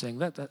I'm saying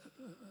that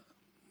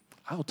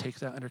I will take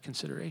that under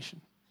consideration.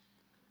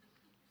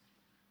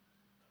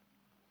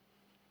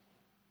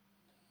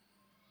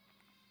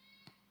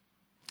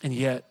 And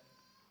yet,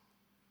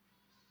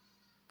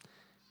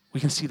 we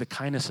can see the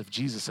kindness of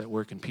Jesus at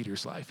work in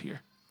Peter's life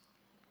here.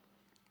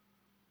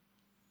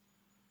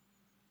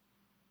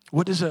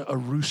 What does a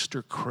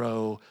rooster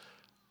crow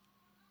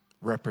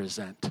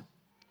represent?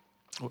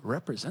 Well, it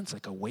represents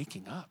like a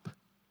waking up.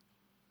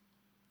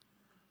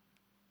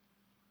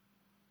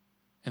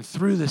 And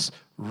through this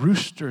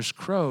rooster's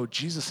crow,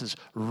 Jesus is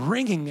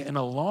ringing an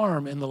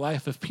alarm in the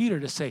life of Peter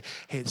to say,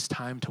 hey, it's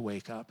time to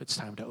wake up. It's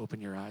time to open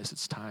your eyes.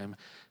 It's time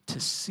to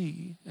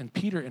see. And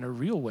Peter, in a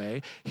real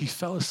way, he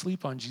fell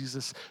asleep on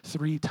Jesus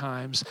 3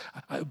 times.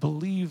 I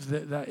believe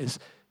that is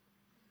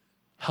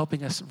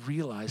helping us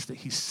realize that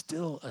he's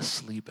still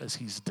asleep as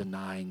he's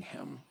denying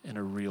him in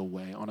a real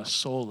way. On a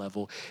soul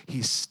level,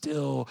 he's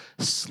still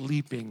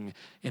sleeping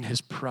in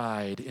his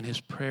pride, in his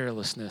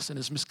prayerlessness, in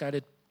his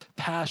misguided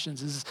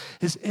passions,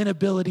 his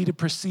inability to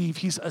perceive.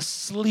 He's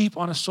asleep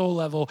on a soul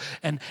level,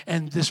 and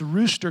this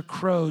rooster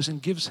crows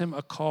and gives him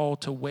a call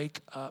to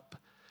wake up.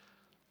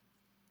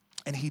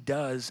 And he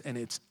does, and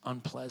it's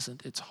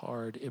unpleasant, it's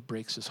hard, it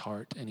breaks his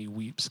heart, and he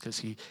weeps because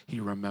he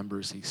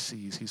remembers, he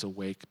sees, he's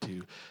awake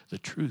to the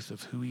truth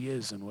of who he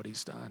is and what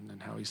he's done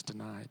and how he's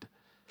denied.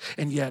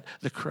 And yet,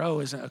 the crow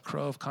isn't a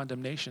crow of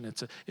condemnation,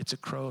 it's a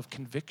crow of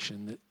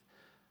conviction that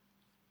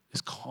is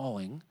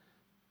calling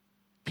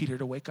Peter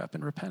to wake up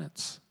in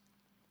repentance.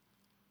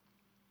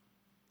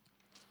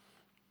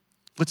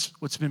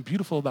 What's been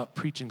beautiful about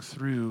preaching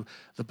through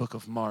the book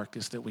of Mark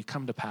is that we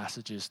come to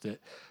passages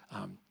that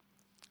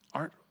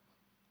aren't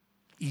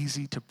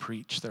easy to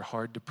preach. They're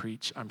hard to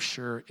preach. I'm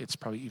sure it's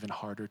probably even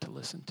harder to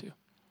listen to.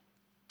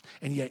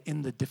 And yet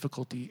in the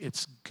difficulty,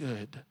 it's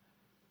good.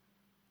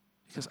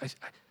 Because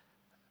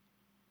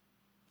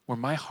where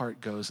my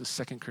heart goes is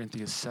 2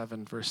 Corinthians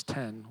 7, verse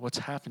 10. What's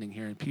happening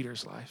here in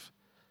Peter's life?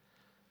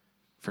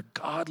 For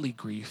godly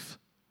grief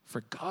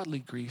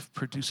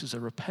produces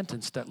a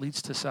repentance that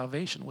leads to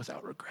salvation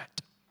without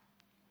regret.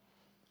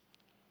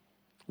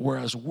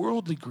 Whereas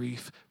worldly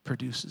grief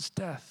produces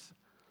death.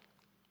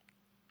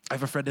 I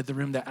have a friend in the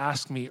room that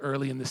asked me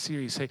early in the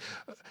series, hey,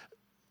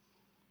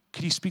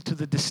 could you speak to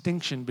the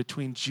distinction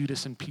between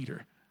Judas and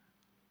Peter?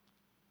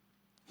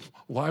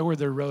 Why were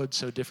their roads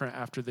so different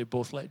after they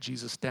both let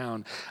Jesus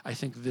down? I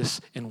think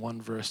this in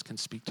one verse can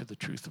speak to the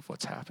truth of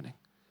what's happening.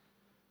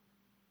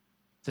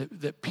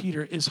 That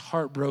Peter is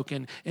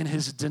heartbroken in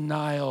his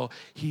denial.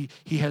 He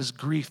has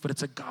grief, but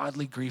it's a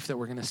godly grief that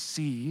we're going to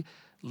see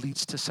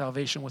leads to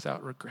salvation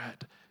without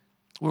regret.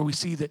 Where we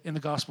see that in the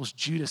Gospels,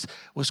 Judas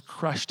was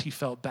crushed, he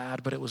felt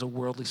bad, but it was a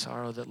worldly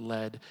sorrow that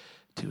led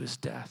to his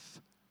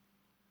death.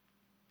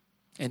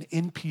 And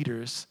in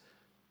Peter's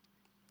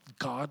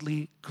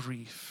godly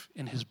grief,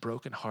 in his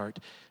broken heart,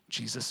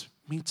 Jesus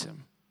meets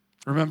him.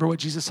 Remember what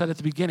Jesus said at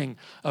the beginning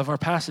of our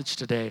passage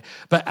today.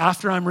 But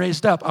after I'm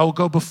raised up, I will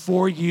go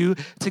before you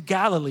to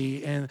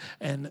Galilee.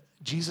 And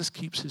Jesus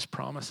keeps his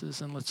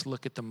promises. And let's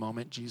look at the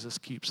moment Jesus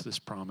keeps this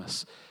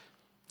promise.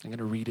 I'm going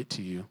to read it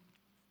to you.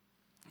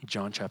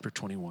 John chapter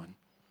 21.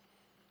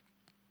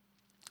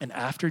 And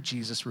after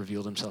Jesus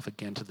revealed himself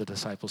again to the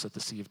disciples at the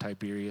Sea of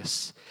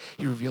Tiberias,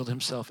 he revealed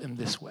himself in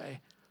this way.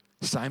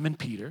 Simon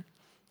Peter,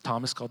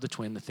 Thomas called the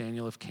twin,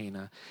 Nathanael of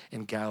Cana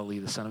in Galilee,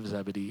 the son of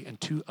Zebedee,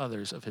 and 2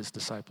 others of his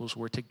disciples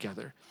were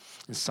together.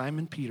 And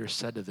Simon Peter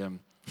said to them,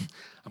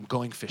 I'm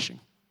going fishing.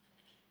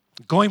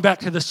 Going back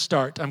to the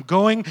start. I'm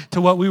going to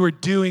what we were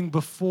doing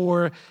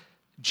before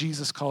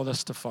Jesus called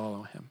us to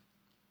follow him.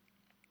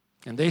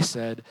 And they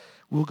said,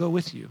 we'll go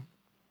with you.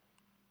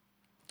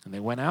 And they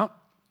went out,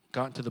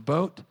 got into the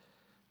boat,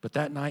 but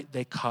that night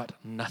they caught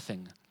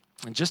nothing.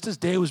 And just as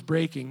day was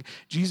breaking,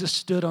 Jesus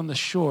stood on the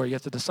shore,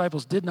 yet the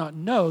disciples did not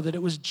know that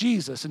it was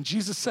Jesus. And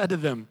Jesus said to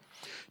them,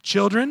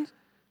 children,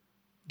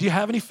 do you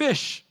have any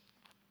fish?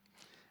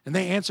 And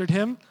they answered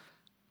him,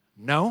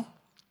 no.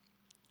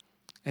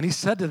 And he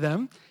said to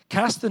them,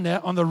 cast the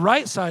net on the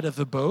right side of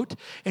the boat,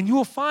 and you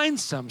will find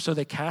some. So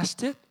they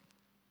cast it,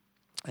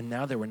 and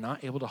now they were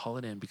not able to haul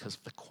it in because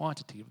of the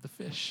quantity of the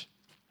fish.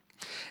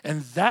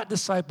 And that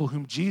disciple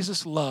whom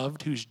Jesus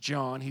loved, who's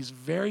John, he's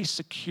very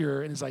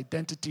secure in his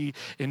identity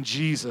in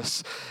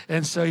Jesus.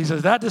 And so he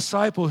says, that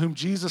disciple whom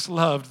Jesus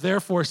loved,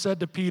 therefore said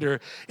to Peter,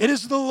 it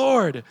is the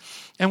Lord.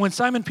 And when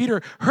Simon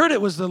Peter heard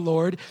it was the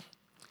Lord,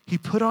 he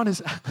put on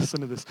his,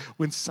 listen to this,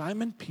 when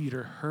Simon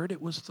Peter heard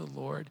it was the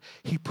Lord,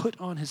 he put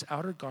on his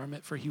outer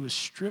garment, for he was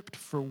stripped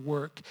for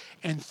work,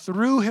 and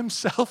threw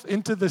himself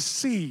into the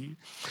sea.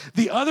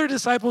 The other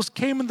disciples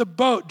came in the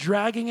boat,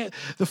 dragging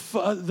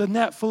the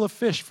net full of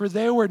fish, for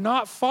they were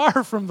not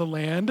far from the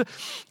land,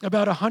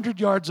 about 100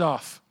 yards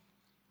off.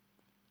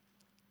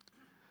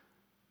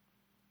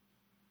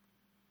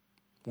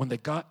 When they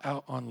got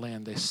out on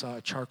land, they saw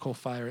a charcoal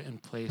fire in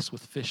place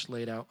with fish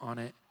laid out on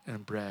it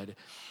and bread.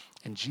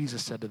 And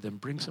Jesus said to them,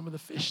 bring some of the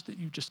fish that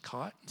you just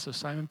caught. And so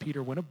Simon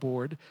Peter went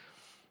aboard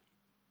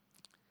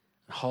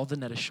and hauled the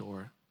net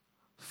ashore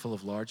full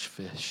of large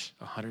fish,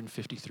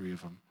 153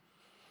 of them.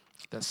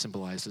 That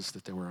symbolizes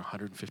that there were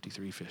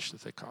 153 fish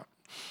that they caught.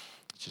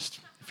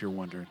 Just if you're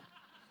wondering.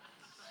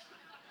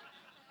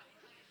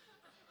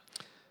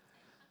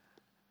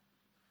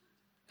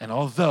 And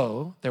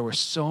although there were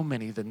so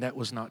many, the net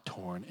was not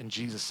torn. And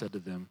Jesus said to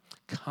them,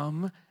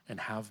 come and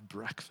have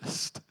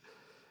breakfast.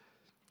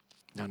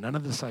 Now, none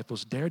of the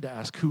disciples dared to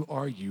ask, who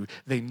are you?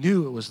 They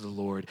knew it was the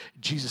Lord.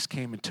 Jesus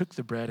came and took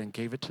the bread and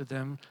gave it to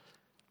them,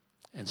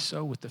 and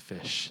so with the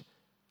fish.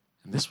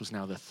 And this was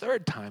now the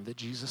 3rd time that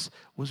Jesus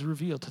was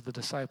revealed to the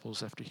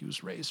disciples after he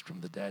was raised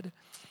from the dead.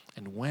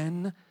 And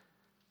when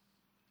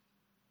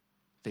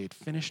they had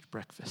finished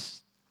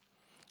breakfast,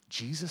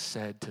 Jesus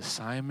said to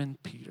Simon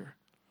Peter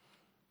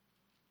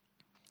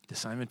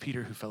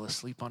who fell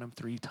asleep on him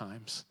 3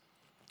 times,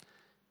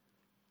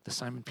 the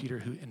Simon Peter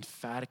who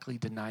emphatically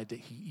denied that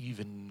he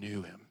even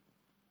knew him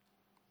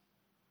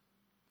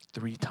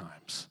 3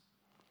 times.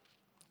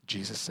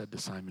 Jesus said to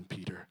Simon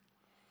Peter,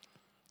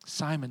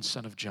 Simon,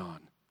 son of John,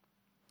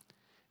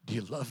 do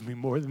you love me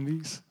more than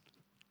these?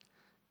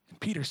 And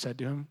Peter said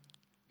to him,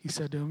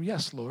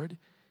 yes, Lord,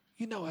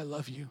 you know I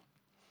love you.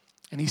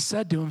 And he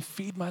said to him,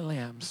 feed my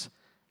lambs.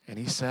 And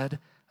he said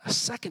a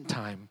 2nd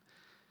time,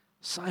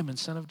 Simon,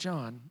 son of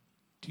John,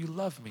 do you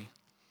love me?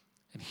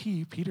 And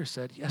he, Peter,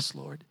 said, yes,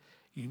 Lord,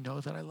 you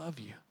know that I love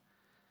you.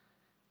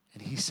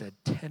 And he said,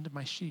 tend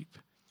my sheep.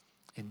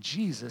 And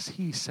Jesus,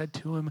 he said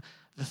to him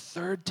the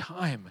 3rd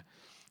time,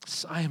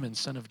 Simon,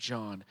 son of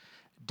John,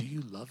 do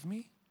you love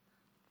me?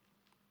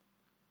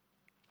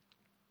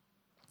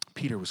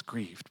 Peter was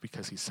grieved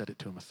because he said it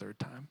to him a 3rd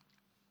time.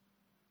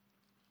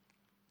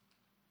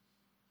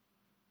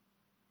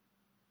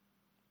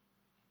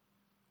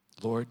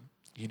 Lord,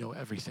 you know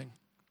everything.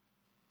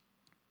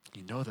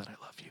 You know that I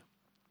love you.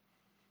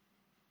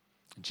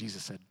 And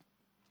Jesus said,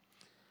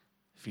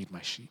 feed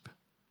my sheep.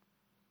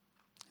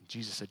 And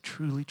Jesus said,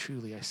 truly,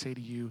 truly, I say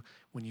to you,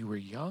 when you were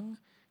young,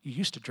 you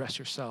used to dress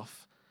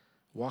yourself,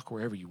 walk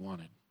wherever you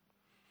wanted.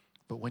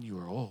 But when you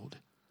are old,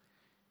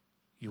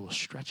 you will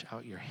stretch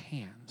out your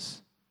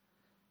hands,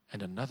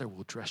 and another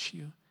will dress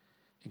you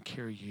and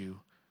carry you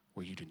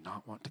where you do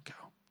not want to go.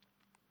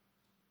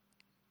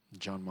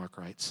 John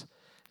writes,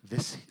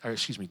 this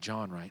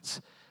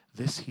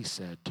he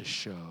said to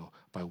show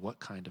by what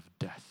kind of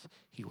death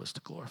he was to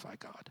glorify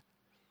God.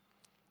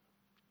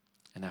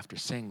 And after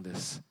saying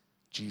this,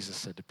 Jesus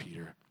said to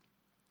Peter,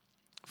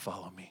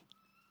 follow me.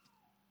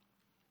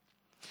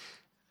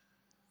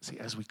 See,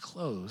 as we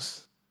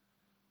close,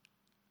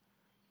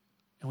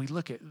 and we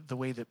look at the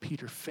way that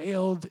Peter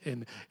failed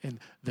and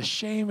the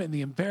shame and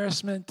the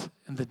embarrassment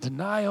and the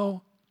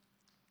denial,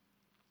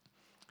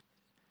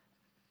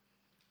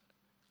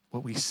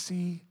 what we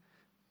see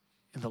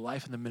in the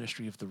life and the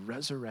ministry of the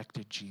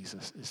resurrected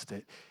Jesus is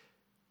that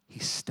he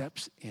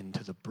steps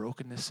into the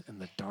brokenness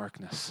and the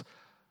darkness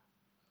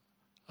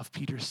of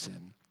Peter's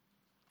sin.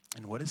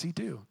 And what does he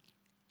do?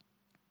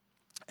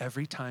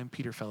 Every time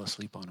Peter fell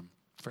asleep on him,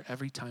 for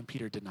every time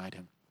Peter denied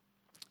him,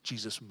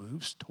 Jesus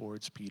moves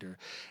towards Peter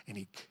and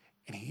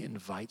he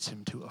invites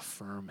him to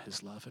affirm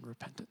his love and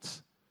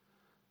repentance.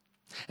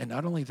 And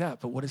not only that,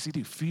 but what does he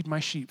do? Feed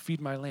my sheep,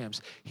 feed my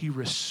lambs. He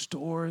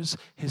restores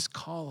his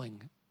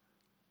calling.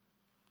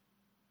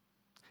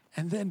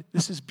 And then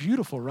this is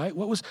beautiful, right?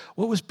 What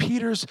was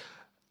Peter's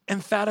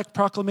emphatic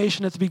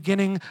proclamation at the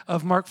beginning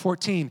of Mark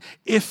 14?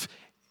 If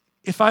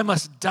I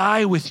must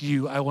die with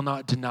you, I will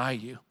not deny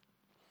you.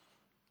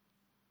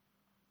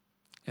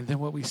 And then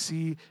what we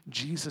see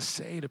Jesus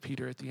say to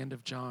Peter at the end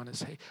of John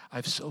is, hey,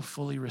 I've so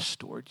fully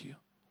restored you.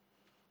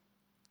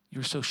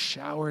 You're so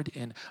showered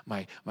in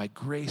my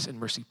grace and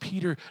mercy.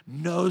 Peter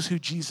knows who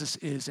Jesus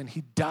is, and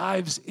he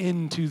dives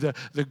into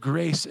the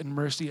grace and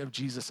mercy of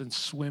Jesus and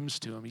swims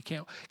to him. He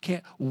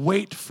can't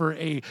wait for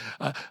a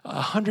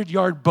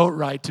 100-yard boat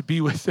ride to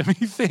be with him.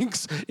 He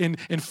thinks in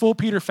full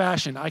Peter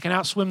fashion, I can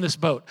outswim this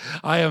boat.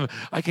 I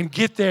can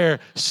get there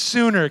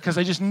sooner because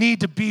I just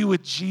need to be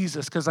with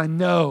Jesus because I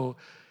know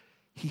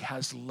he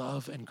has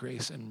love and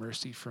grace and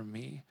mercy for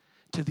me,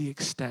 to the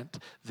extent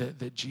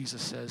that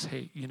Jesus says,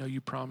 hey,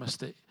 you promised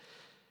that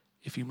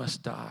if you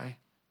must die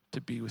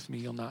to be with me,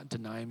 you'll not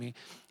deny me.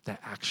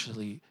 That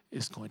actually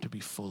is going to be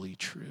fully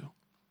true.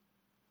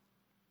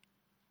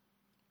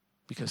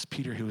 Because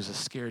Peter, who was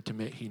scared to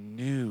admit he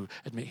knew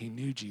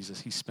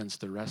Jesus, he spends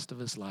the rest of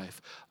his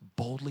life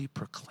boldly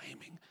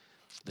proclaiming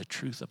the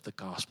truth of the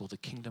gospel, the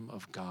kingdom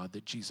of God,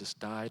 that Jesus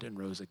died and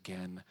rose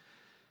again.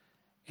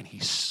 And he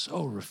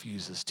so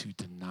refuses to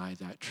deny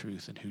that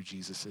truth and who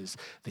Jesus is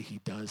that he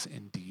does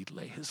indeed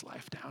lay his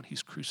life down.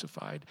 He's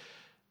crucified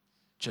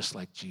just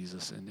like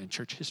Jesus. And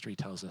church history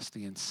tells us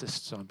he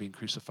insists on being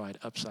crucified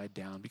upside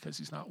down because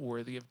he's not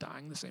worthy of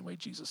dying the same way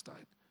Jesus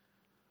died.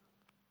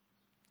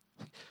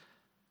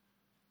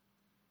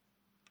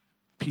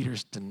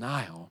 Peter's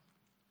denial,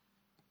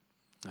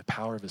 the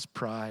power of his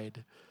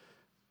pride,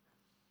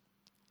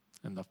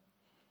 and the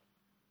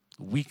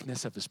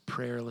weakness of his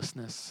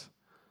prayerlessness,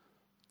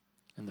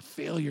 and the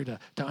failure to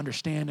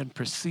understand and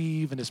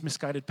perceive and his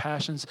misguided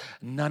passions,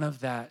 none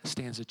of that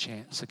stands a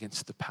chance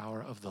against the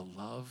power of the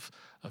love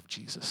of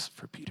Jesus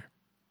for Peter.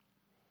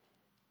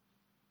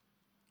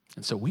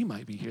 And so we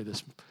might be here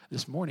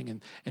this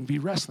morning and be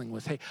wrestling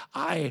with, hey,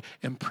 I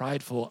am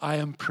prideful, I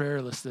am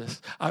prayerless,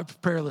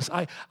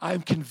 I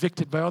am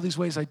convicted by all these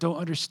ways I don't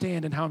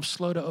understand and how I'm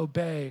slow to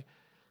obey.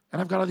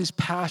 And I've got all these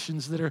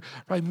passions that are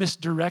probably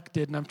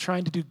misdirected, and I'm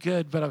trying to do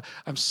good, but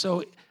I'm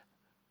so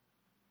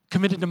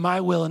committed to my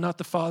will and not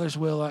the Father's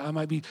will. I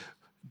might be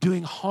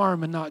doing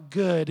harm and not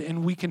good.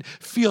 And we can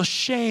feel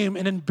shame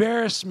and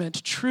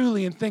embarrassment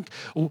truly and think,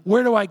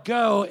 where do I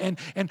go? And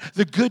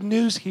the good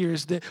news here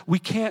is that we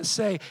can't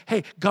say,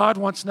 hey, God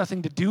wants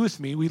nothing to do with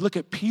me. We look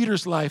at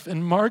Peter's life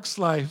and Mark's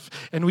life,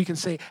 and we can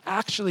say,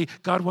 actually,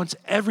 God wants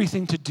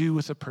everything to do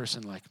with a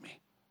person like me.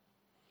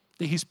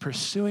 That he's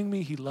pursuing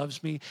me, he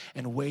loves me,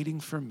 and waiting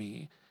for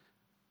me.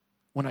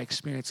 When I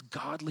experience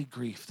godly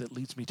grief that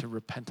leads me to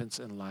repentance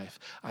in life,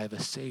 I have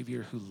a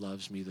Savior who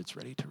loves me that's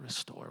ready to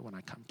restore when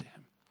I come to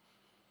him.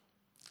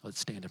 Let's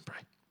stand and pray.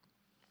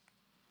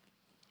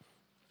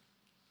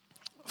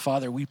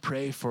 Father, we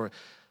pray for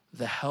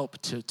the help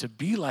to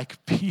be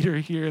like Peter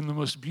here in the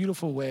most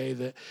beautiful way,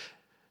 that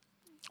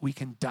we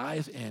can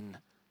dive in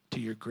to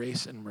your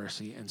grace and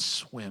mercy and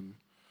swim.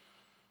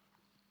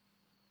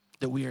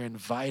 That we are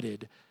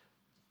invited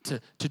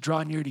to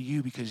draw near to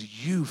you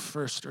because you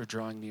first are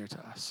drawing near to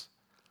us.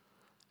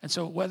 And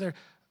so whether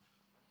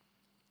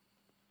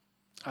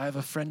I have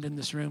a friend in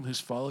this room who's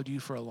followed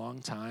you for a long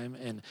time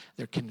and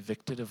they're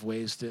convicted of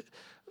ways that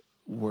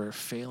we're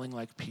failing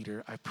like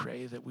Peter, I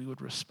pray that we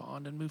would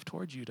respond and move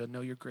towards you to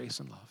know your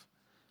grace and love.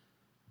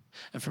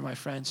 And for my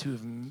friends who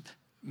have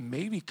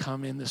maybe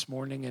come in this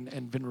morning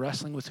and been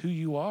wrestling with who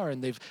you are,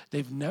 and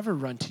they've never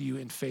run to you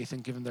in faith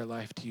and given their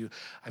life to you,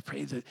 I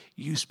pray that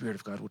you, Spirit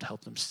of God, would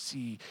help them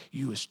see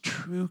you as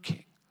true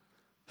King,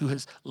 who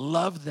has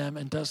loved them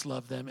and does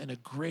love them in a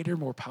greater,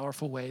 more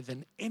powerful way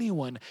than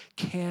anyone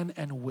can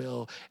and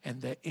will,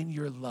 and that in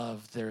your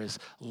love there is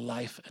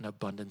life and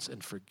abundance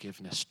and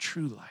forgiveness,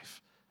 true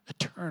life,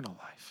 eternal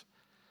life.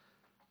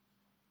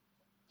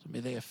 So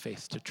may they have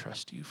faith to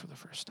trust you for the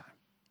first time.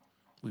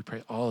 We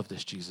pray all of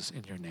this, Jesus,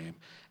 in your name.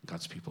 And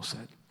God's people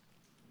said,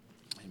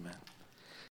 amen.